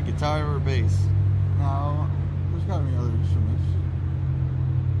we got, guitar or bass? No, there's gotta be other instruments.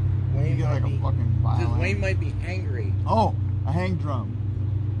 Wayne You get like a fucking violin. Wayne might be angry. Oh, a hang drum.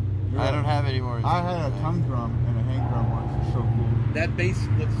 I don't have any more. I had a tongue drum and a hang drum once. It's so cool. That bass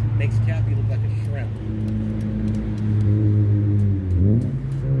makes Cappy look like a shrimp.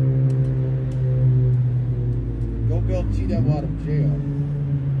 Go bail G-Devil out of jail.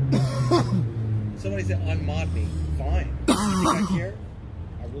 Somebody said unmod me. Fine. You think I care?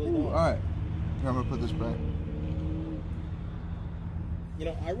 I really don't. Alright. I'm gonna put this back. You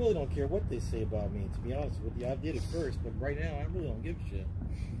know, I really don't care what they say about me, to be honest with you. I did it first, but right now I really don't give a shit.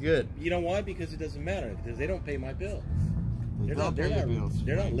 Good. You know why? Because it doesn't matter. Because they don't pay my bills. They don't pay your bills.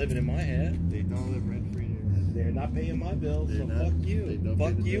 They're not living in my head. They don't live rent free in your head. They're not paying my bills, They're so not. fuck They you. don't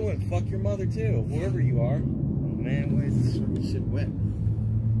Fuck pay the you bills. and fuck your mother too, whoever you are. Oh man, why is this shit wet?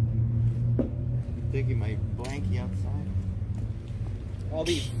 I'm taking my blankie outside. All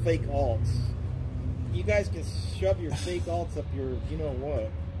these fake alts. You guys can shove your fake alts up your, you know what.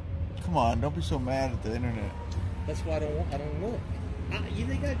 Come on, don't be so mad at the internet. That's why I don't look. You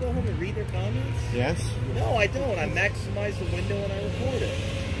think I go home and read their comments? Yes? No, I don't. I maximize the window and I record it.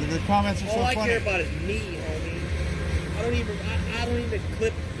 The comments are so All I funny. care about is me, homie. I don't even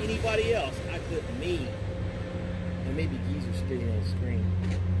clip anybody else. I clip me. And maybe Geezer spitting on the screen.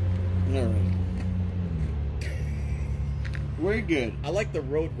 Alright. We're good. I like the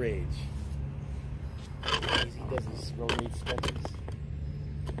road rage. He does his road rage sketches.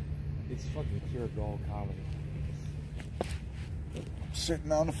 It's fucking pure gold comedy.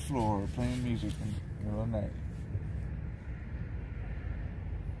 Sitting on the floor playing music in the middle of the night.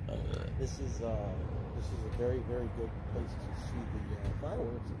 This is a very, very good place to see the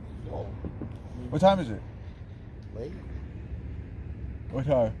fireworks at the show. What time is it? Late. What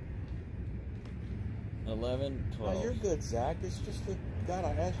time? 11, 12. No, you're good, Zach. It's just that, God,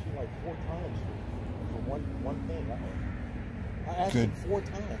 I asked you like 4 times for one thing. I asked Good. you 4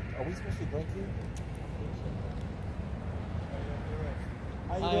 times. Are we supposed to drink here?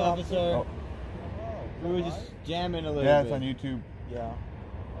 How you Hi, doing, officer. Oh. We were just jamming a little Yeah, bit. it's on YouTube. Yeah. Oh,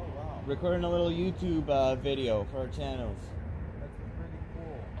 wow. Recording a little YouTube video for our channels. That's pretty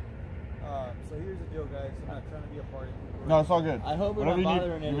cool. So here's the deal, guys. I'm not trying to be a party. No, it's all good. I hope we're Whatever not you need.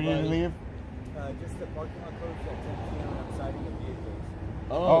 bothering You need to anybody. leave? Just the parking lot closes at 10 p.m. and I'm siding with vehicles.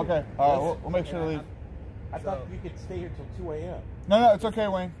 Oh, okay. All right, we'll make sure to leave. I thought you could stay here till 2 a.m. No, it's okay,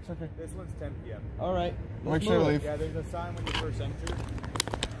 Wayne. It's okay. This one's 10 p.m. All right. We'll make sure to leave. Yeah, there's a sign when you first enter. Yeah,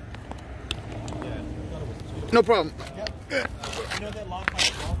 I thought it was 2. No problem. You know that lot by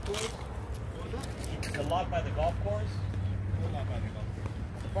the golf course? The lot by the golf course? What lot by the golf course?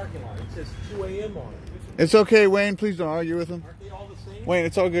 The parking lot. It says 2 a.m. on it. It's okay, Wayne. Please don't argue with him. Aren't they all the same? Wayne,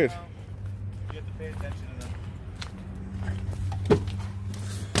 it's all good. You have to pay attention to them.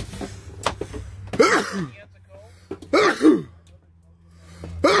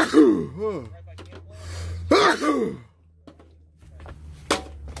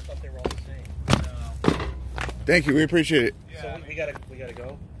 Thank you. We appreciate it. So we gotta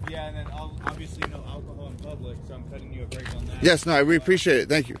go. Yeah, and then obviously no alcohol in public, so I'm cutting you a break on that. Yes, no, we appreciate it.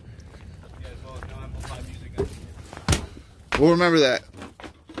 Thank you. Yeah, as well as no amplified music. We'll remember that.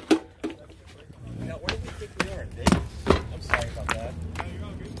 Now, where do we think we are in Vegas? I'm sorry about that. No, you're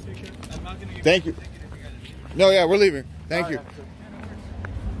all good. Take care. I'm not gonna give Thank you. No, yeah, we're leaving. Thank you.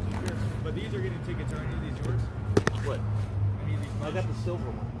 But these are getting tickets. Are any of these yours? What? Any of these? I got the silver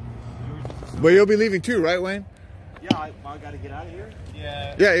one. Yours is the silver. But you'll be leaving too, right, Wayne? Yeah, I gotta get out of here.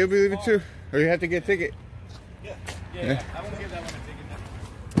 Yeah. Yeah, you'll be leaving too. Or you have to get a ticket. Yeah. Yeah. I want to give that one a ticket now.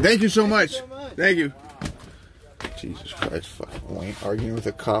 Thank you so much. Thank you. Jesus Christ, fucking Wayne arguing with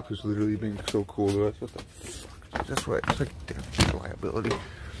a cop who's literally being so cool to us. What the fuck? That's right. It's like damn liability.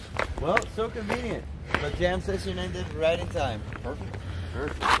 Well, so convenient. But Jam says your name did right in time. Perfect.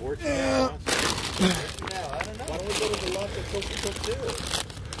 Perfect. Now, I don't know. Why don't we go to the lot that's open till 2?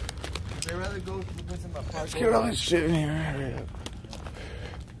 I'd rather go with some apartment. Let's get all this shit in here.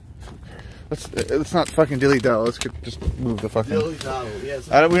 Let's not fucking dilly-dally. Let's just move the fucking... Dilly-dally, yes.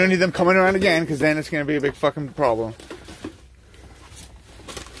 We don't need them coming around again, because then it's going to be a big fucking problem.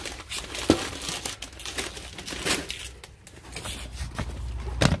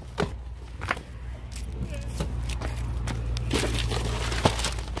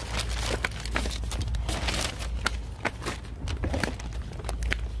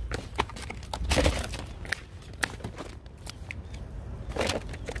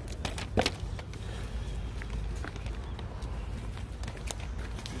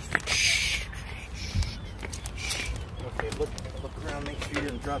 Look around, make sure you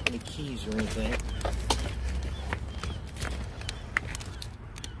didn't drop any keys or anything.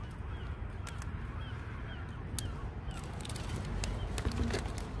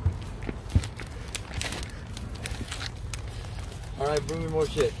 Alright, bring me more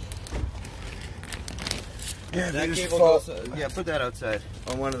shit. Yeah, That cable goes, yeah, put that outside.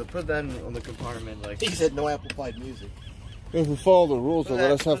 On one of the, put that on the compartment, like. He said no amplified music. If we follow the rules, they'll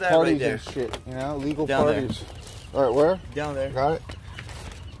let us have put that parties right there. and shit. You know, legal Down there. parties. Alright, where? Down there. Got it?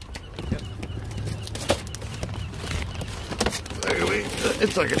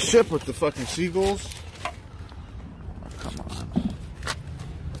 It's like a ship with the fucking seagulls. Oh, come on.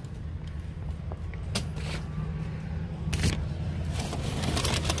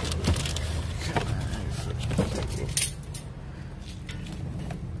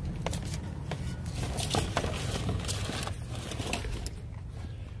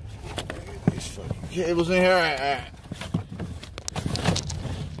 These fucking cables in here.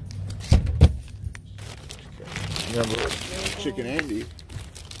 Remember Chicken Andy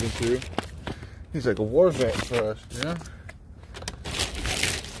been through? He's like a war vet for us, you know?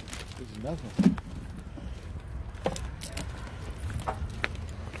 This is nothing.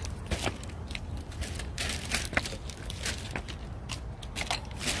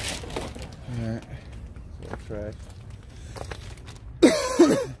 Alright. So I'll try.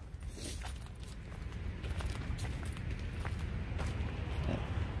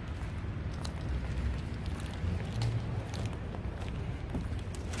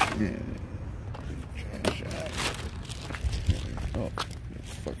 Oh,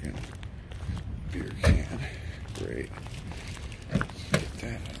 it's fucking beer can. Great. Let's get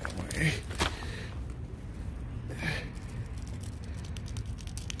that out of the way.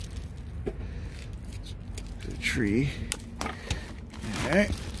 There's a tree.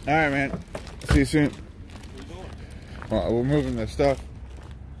 Alright. Alright, man. See you soon. Well, we're moving the stuff.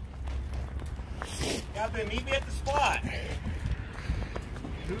 Captain, meet me at the spot.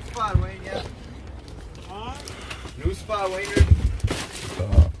 New spot, Wayne, yeah. Huh? New spot, Wayne.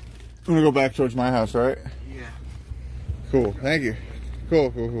 I'm gonna go back towards my house, alright? Yeah. Cool, thank you.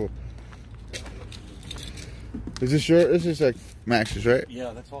 Cool. Is this your, this is like Max's, right?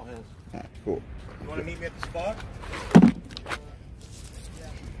 Yeah, that's all his. Alright, cool. You want to meet me at the spot?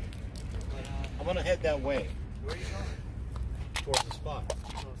 I'm going to head that way. Where are you going? Towards the spot.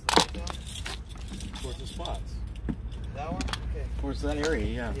 Towards the spots. that one? Okay. Towards that area,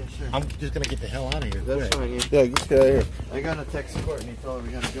 yeah. Yeah, sure. I'm just gonna get the hell out of here. That's fine, yeah. Yeah, just get out of here. I gotta text Courtney, tell her we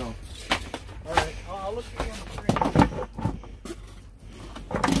gotta go. Alright, I'll look for you on the screen.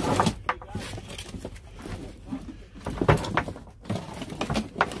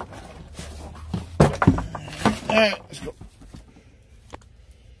 Alright, let's go.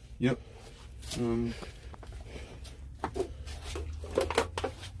 Yep.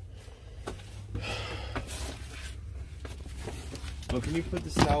 Oh, can you put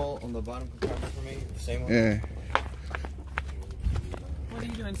this towel on the bottom compartment for me? The same one? Yeah. What are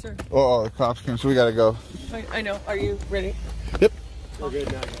you doing, sir? Oh, the cops came, so we gotta go. I know. Are you ready? Yep. We're good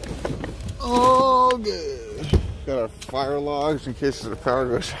now. Oh, good. Got our fire logs in case the power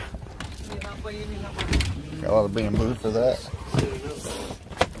goes. Need help? What do you need help with? Got a lot of bamboo for that. Hit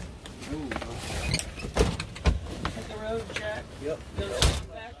the road, Jack. Yep. Go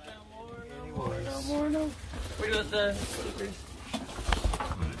back, no more. We're doing the speakers.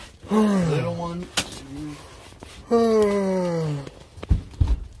 Little one.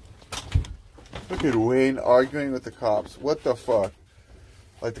 Look at Wayne arguing with the cops. What the fuck?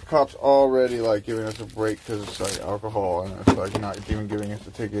 Like, the cops already, like, giving us a break because it's, like, alcohol, and it's, like, not even giving us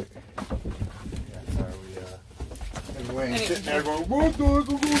a ticket. Yeah, sorry, And Wayne sitting there going, what the heck,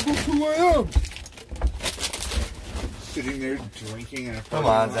 I'm gonna go to who I am? Sitting there drinking in a Come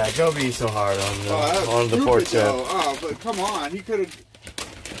on, Zach. Don't be so hard on the stupid, porch yet. though. Oh, but come on. He could have...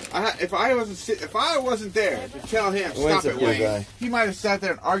 If I wasn't there to tell him, Wayne's stop a it, good Wayne, guy. he might have sat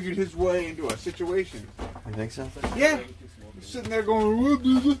there and argued his way into a situation. You think so? Yeah. He's sitting there going, what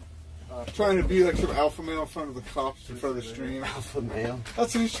is it? Trying to be like some alpha male in front of the cops in front of the stream. Alpha male?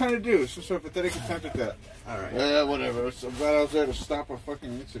 That's what he's trying to do. Some sort of pathetic attempt at that. Alright. Yeah, whatever. So I'm glad I was there to stop a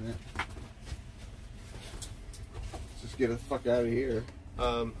fucking incident. Let's just get the fuck out of here.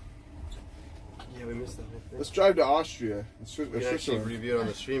 Yeah, we missed the whole thing. Let's drive to Austria. We can actually Switzerland. review it on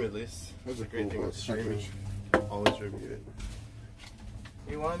the stream at least. That's a great cool thing with place. streaming. Always review it.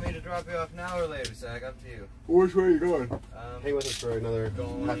 You want me to drop you off now or later, Zach? Up to you. Which way are you going? Hang with us for another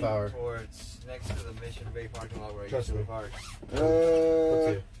Going half hour. towards next to the Mission Bay parking lot where I Trust usually me. park.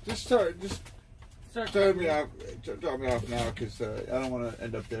 Just drop me off now because I don't want to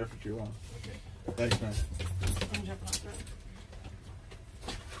end up there for too long. Okay. Thanks, man. I'm jumping off that.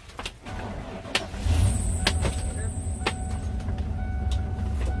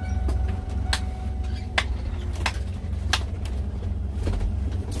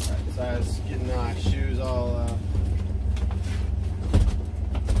 So I was getting shoes all.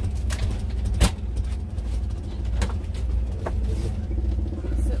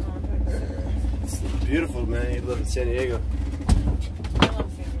 It's beautiful, man. You live in San Diego.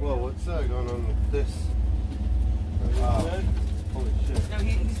 Whoa, what's going on with this? Holy shit. No,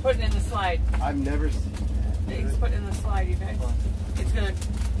 he's putting in the slide. I've never seen that. He's putting in the slide, you guys. It's gonna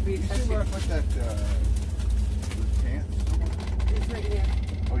be You see touchy. where I put that pants? It's right here.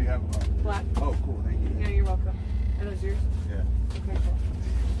 Oh, you have Black. Oh, cool. Thank you. Yeah, you're welcome. Are those yours? Yeah. Okay, cool.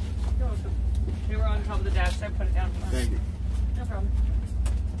 You're welcome. They were on top of the dash, so I put it down front. Thank you. No problem.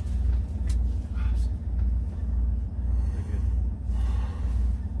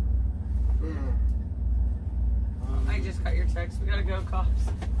 I just got your text. We gotta go, cops.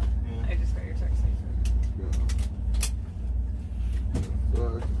 I just got your text.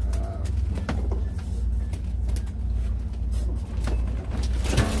 Fuck.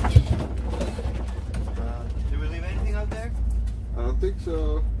 Did we leave anything out there? I don't think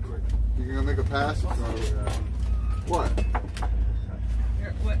so. You gonna make a pass? What?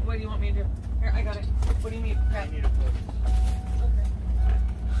 Here, what do you want me to do? Here, I got it. What do you need? I need a focus.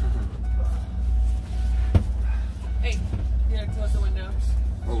 Hey, you gotta close the window.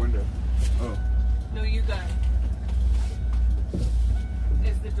 Oh, window. Oh. No, you got it.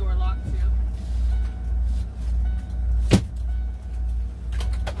 Is the door locked too?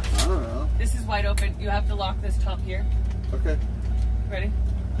 I don't know. This is wide open. You have to lock this top here. Okay. Ready?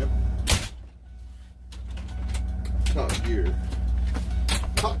 Yep. Top gear.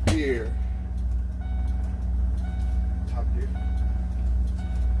 Top gear. Top gear.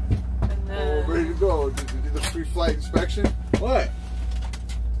 And Oh, then ready to go. Did you do the pre-flight inspection? What?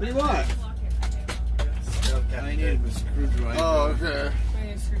 What do you want? lock it. I need a screwdriver. Oh, okay. I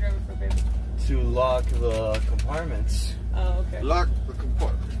need a screwdriver for baby. To lock the compartments. Oh, okay. Lock the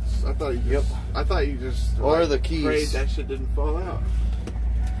compartments. I thought you just. Yep. I thought you just. Or the keys. Prayed that shit didn't fall out.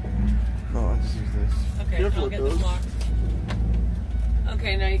 No, I'll just use this. Okay, Careful I'll with get this those. locked.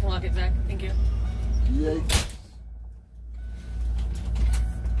 Okay, now you can lock it, Zach. Thank you. Yikes.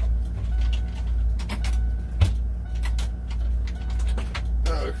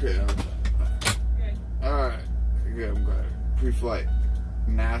 Okay. Okay. Alright. Good, I'm glad. Pre-flight.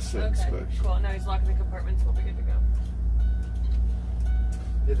 NASA Okay, inspection. cool. Now he's locking the compartments. We'll be good to go.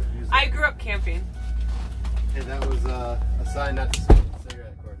 I grew up camping. Hey, that was a sign not to smoke a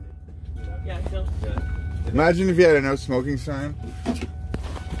cigarette, Courtney. You know? Yeah, I feel. Yeah. Imagine if you had a no smoking sign.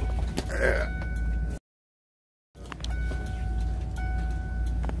 Yeah.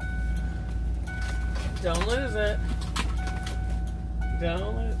 Don't lose it.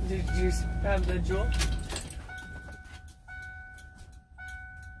 Don't lose. Did you have the jewel?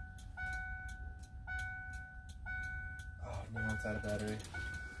 Oh, no, it's out of battery.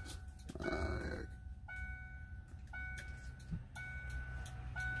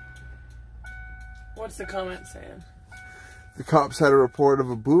 What's the comment saying? The cops had a report of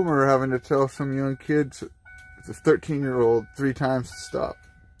a boomer having to tell some young kids, it's a 13-year-old, 3 times to stop.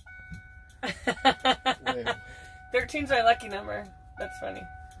 13's my lucky number. That's funny.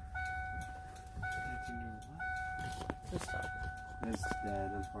 Just stop. It's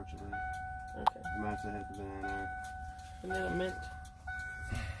dead, unfortunately. Okay. I might have to hit the banana. Banana mint.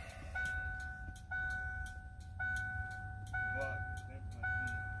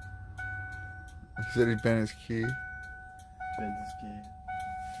 He said he bent his key. Bend his key.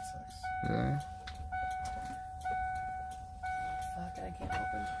 It sucks. Yeah. Fuck, I can't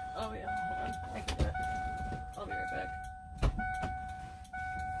open. Oh yeah, hold on. I can do it. I'll be right back.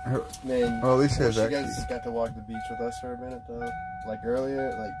 Man, Well, at least he has you that guys key. got to walk the beach with us for a minute, though. Like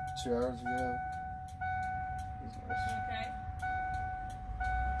earlier, like 2 hours ago. It was nice. Okay.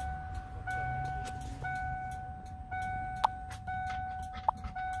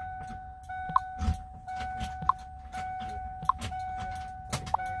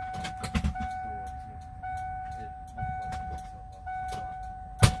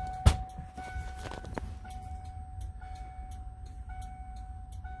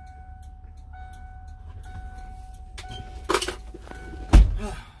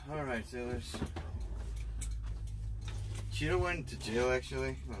 Alright, sailors. Cheetah went to jail,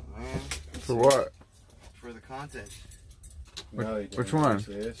 actually. Oh, man. For what? For the content. No, he didn't. Which one?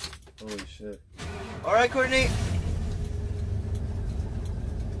 Serious? Holy shit. Alright, Courtney.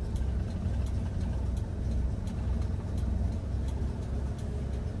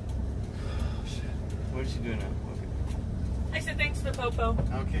 Oh, shit. What is she doing now? Okay. I said thanks to the popo.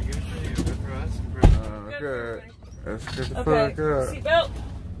 Okay, good for you. Good for us. Good for Good. Let's get the Okay. fuck up. Seatbelt.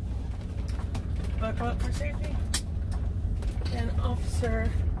 Buckle up for safety. And Officer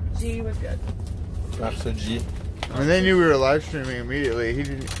G was good. Officer G. And they knew we were live streaming immediately. He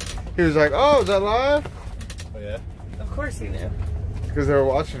didn't. He was like, "Oh, is that live?" Oh yeah. Of course he knew. Because they were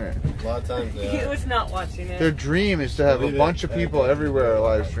watching it. A lot of times they He was not watching it. Their dream is to have a Believe it. bunch of people everywhere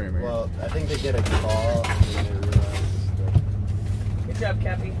live streaming. Well, I think they get a call and then they realize that. Good job,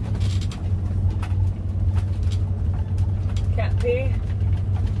 Cappy. Cat P.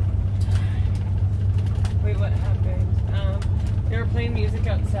 Wait, what happened? They were playing music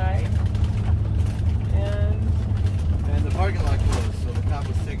outside, And the parking lot closed, so the cop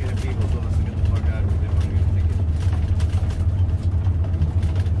was ticketing people, told us to get the fuck out of here. They didn't want to get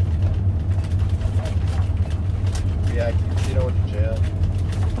ticketed. Yeah, Cheetah went to jail.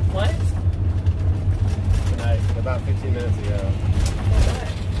 what? Tonight, about 15 minutes ago.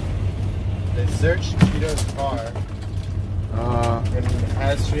 They searched Cheetah's car and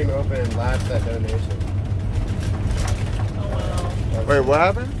had stream open and laughed at donation. Oh wow. Wait, what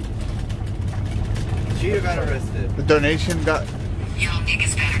happened? Cheetah got arrested. The donation got. Y'all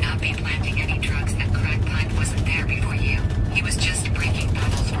niggas better not be planting any drugs. That crack pipe wasn't there before you. He was just breaking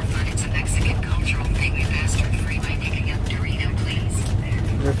bubbles for fun. It's a Mexican cultural thing. You bastard free by nicking up Dorito,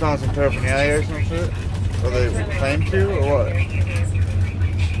 please. They found some paraphernalia or some shit? Or they claimed to, or what?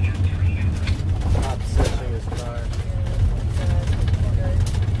 Cops searching his car.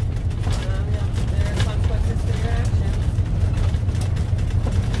 There are consequences for your actions.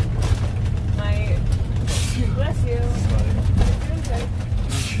 Bless you.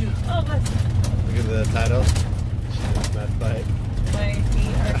 Oh, bless you. Look at the title. Meth fight. My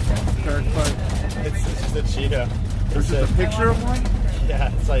feet are so It's just a cheetah. This is a picture of one?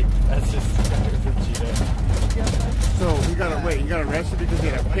 Yeah, it's like, that's just a cheetah. So we gotta wait, you got arrested because he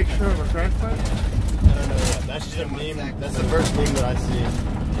had a picture of a crack pipe? I don't know yet. That's just a meme. That's the first meme that I see.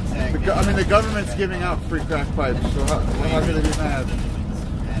 I mean, the government's giving out free crack pipes, so how could they be mad?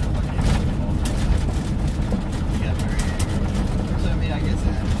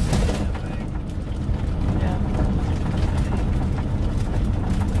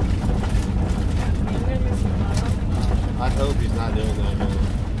 I hope he's not doing that,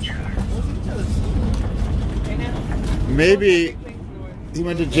 man. Maybe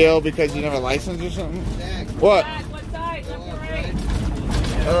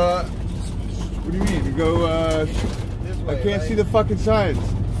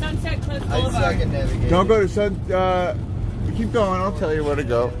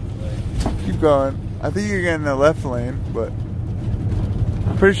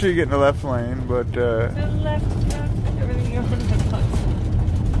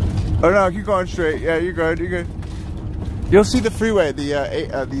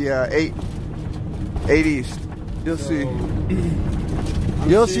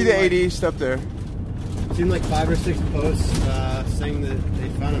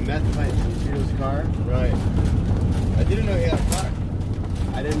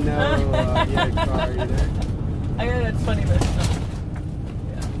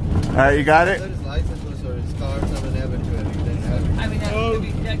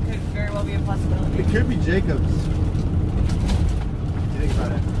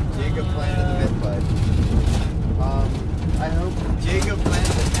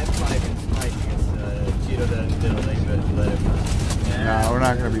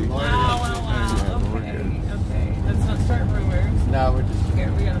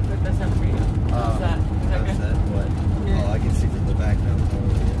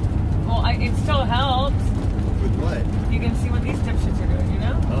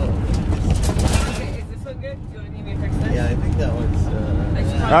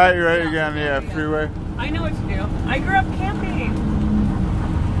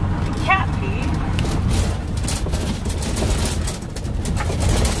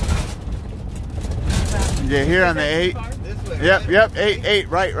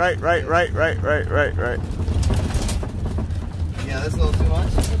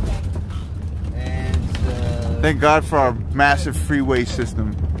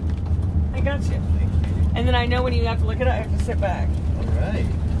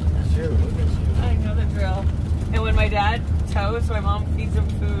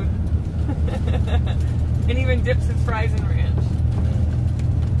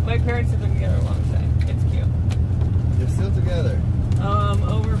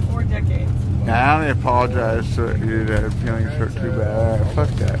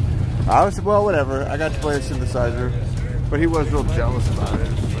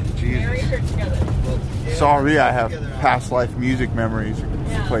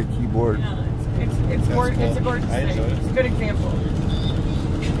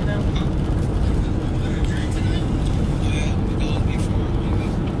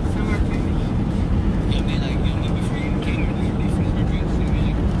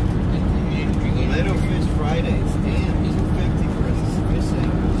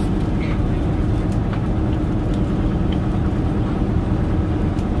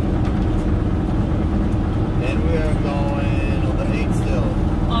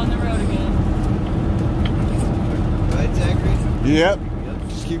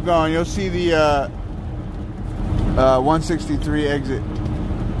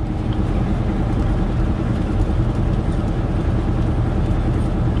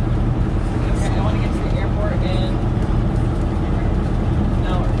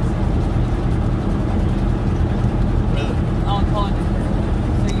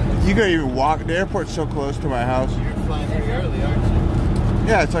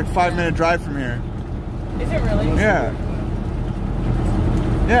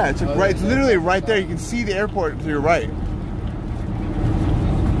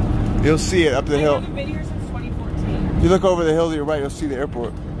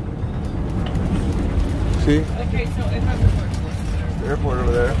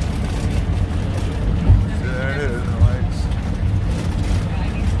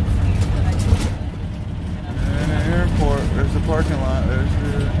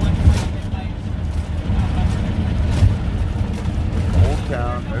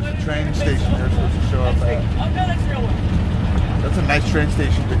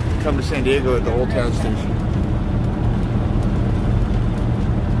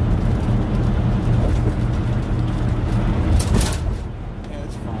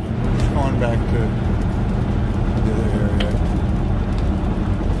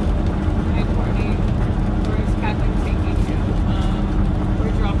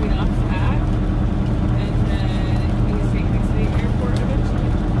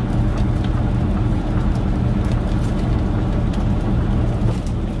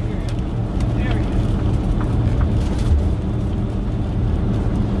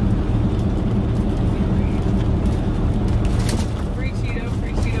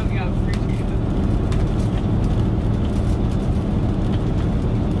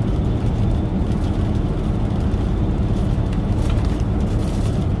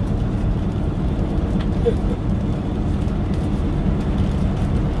I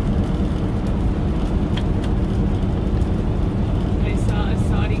saw a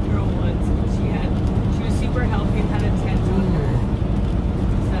Saudi girl once, and she was super healthy and had a tent on her.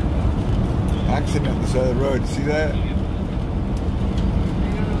 Accident on the side of the road. See that? I don't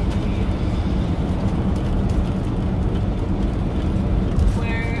know what you mean.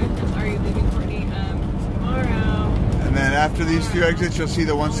 Where are you leaving, Courtney? Tomorrow. And then after these few exits, you'll see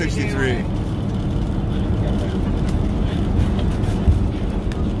the 163.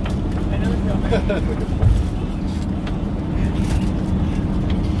 I know the film.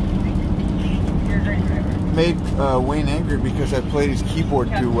 You're a great driver. Made Wayne angry because I played his keyboard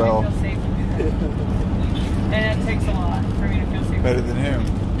Yeah, too well. I feel safe to do that. And it takes a lot for me to feel safe. Better than him.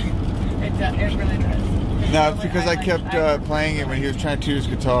 It really does. No, it's because I kept playing it when he was trying to tune his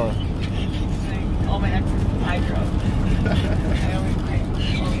guitar. All my exes, I drove. I always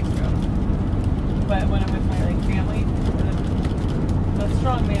drove. But when I'm with my family, the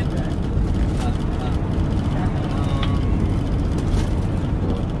strong man drive.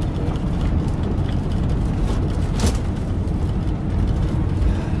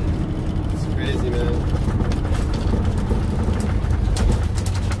 It's crazy, man.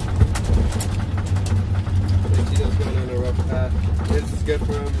 Tito's going on a rough path. This is good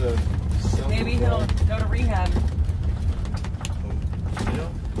for him to Maybe he'll go to rehab.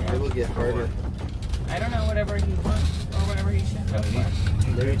 It will get harder. I don't know, whatever he wants or whatever he should go for.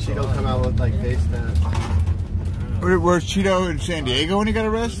 Maybe Cheeto will come out with like face tats. Where's Cheeto in San Diego when he got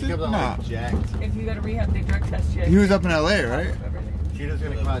arrested? He comes out Nah. like jacked. If you go to rehab, they drug test you. He was up in LA, right? Cheeto's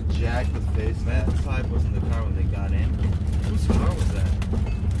gonna come out jacked with face tats. That pipe was in the car when they got in. Whose car was that?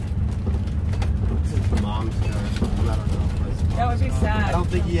 It's his mom's car. I don't know. That would be sad. I don't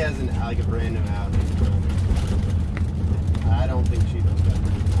think he has like a brand new Audi. I don't think Cheeto's got a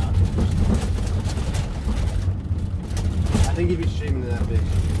brand new Audi. I think he'd be streaming to that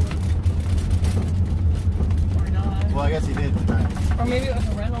bitch. Or not. Well, I guess he did tonight. Or maybe it was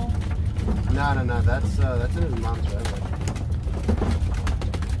a rental. No. That's in his mom's driveway.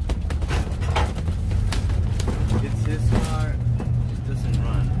 It's his car. It just doesn't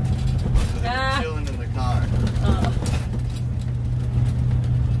run. So they're chilling in the car.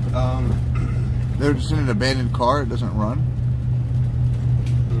 They're just in an abandoned car. It doesn't run.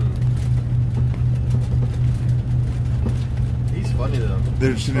 He's funny though.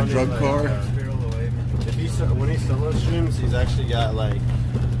 They're just in a drug car. When he solo streams, he's actually got like.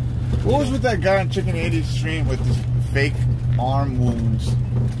 What was with that guy on Chicken Andy's stream with his fake arm wounds?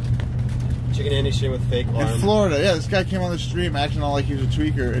 Chicken Andy stream with fake arm. In Florida, yeah, this guy came on the stream acting all like he was a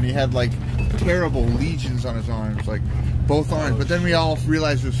tweaker, and he had like terrible lesions on his arms, like both arms. But then we all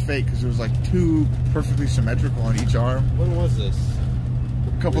realized it was fake because it was like two perfectly symmetrical on each arm. When was this?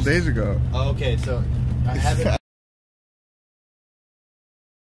 A couple days ago. Oh, okay, so I haven't.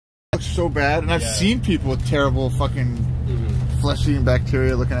 Looks so bad, and I've seen people with terrible fucking flesh-eating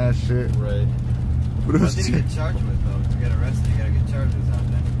bacteria looking at that shit. Right. But it was What did he get charged with though? To get arrested, you gotta get charged with something.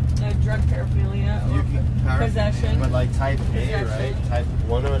 Drug paraphernalia or possession. But like type A, Possession. right? Type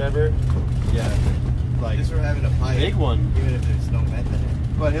 1 or whatever. Yeah. Like Just for having a pipe. big one. Even if there's no meth in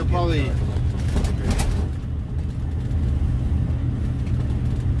it. But he'll probably.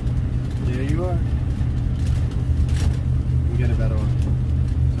 There you are. You get a better one.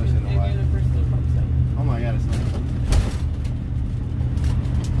 Especially in the Maybe white. the person who pumps it. Oh my god, it's not.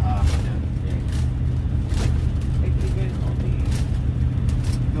 Like you guys all be.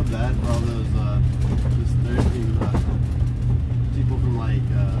 I feel bad for all those thirsty people from like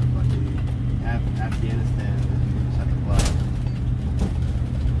fucking Afghanistan that just have to fly.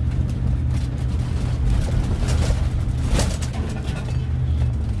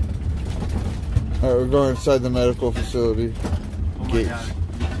 Alright, we're going inside the medical facility. Oh my Gates. god,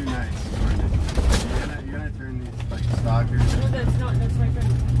 you're too nice. You're gonna turn these like stalkers. No, that's not. That's my friend.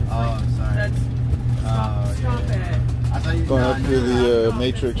 Oh, sorry. That's. Stop it. I thought you Going up no, through you're the not.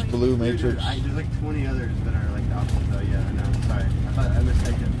 Matrix, blue Matrix. There's like 20 others that are like the opposite though. Yeah, I know. Sorry. I thought I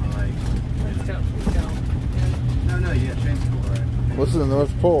mistaken for like. Please don't. No, you got train school, right? What's in the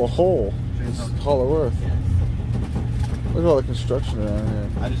North Pole? A hole. It's Hollow Earth. Yes. Look at all the construction around here.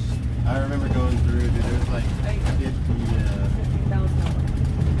 I remember going through, dude. There was like 50. $50,000.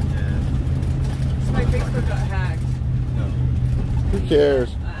 Yeah. So my Facebook got hacked. Who cares?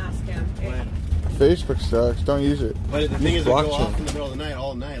 Ask him. Facebook sucks. Don't use it. But the thing is, they go Blockchain. off in the middle of the night,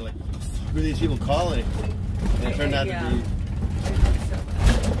 all night. Like, who are these people calling? And it turned out to be.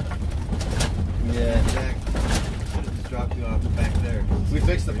 Yeah, Jack. Should have just dropped you off back there. We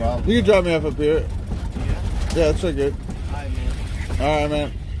fixed the problem. You can drop me off up here. Yeah? Yeah, that's so good. Alright, man. Alright,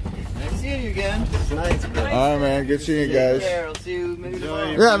 man. Next seeing you again. It's nice, bro. All right, man. Good seeing you guys. Yeah, I'll see you maybe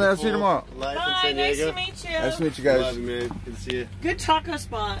tomorrow. Yeah, man. I'll see you tomorrow. Life in Bye, San nice Diego. to meet you. Nice to meet you guys. Love you, man. Good to see you. Good taco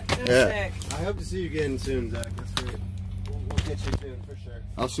spot. It was Yeah. sick. I hope to see you again soon, Zach. That's great. We'll get you soon for sure.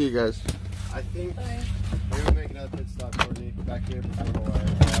 I'll see you guys. I think Bye. we're gonna make another pit stop, Courtney, back here before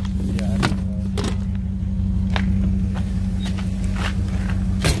Hawaii. Yeah.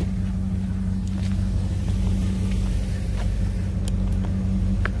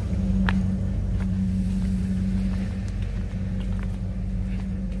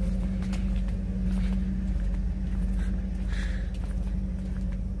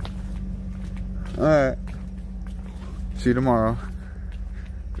 All right. See you tomorrow.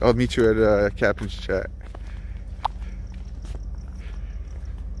 I'll meet you at Captain's Chat.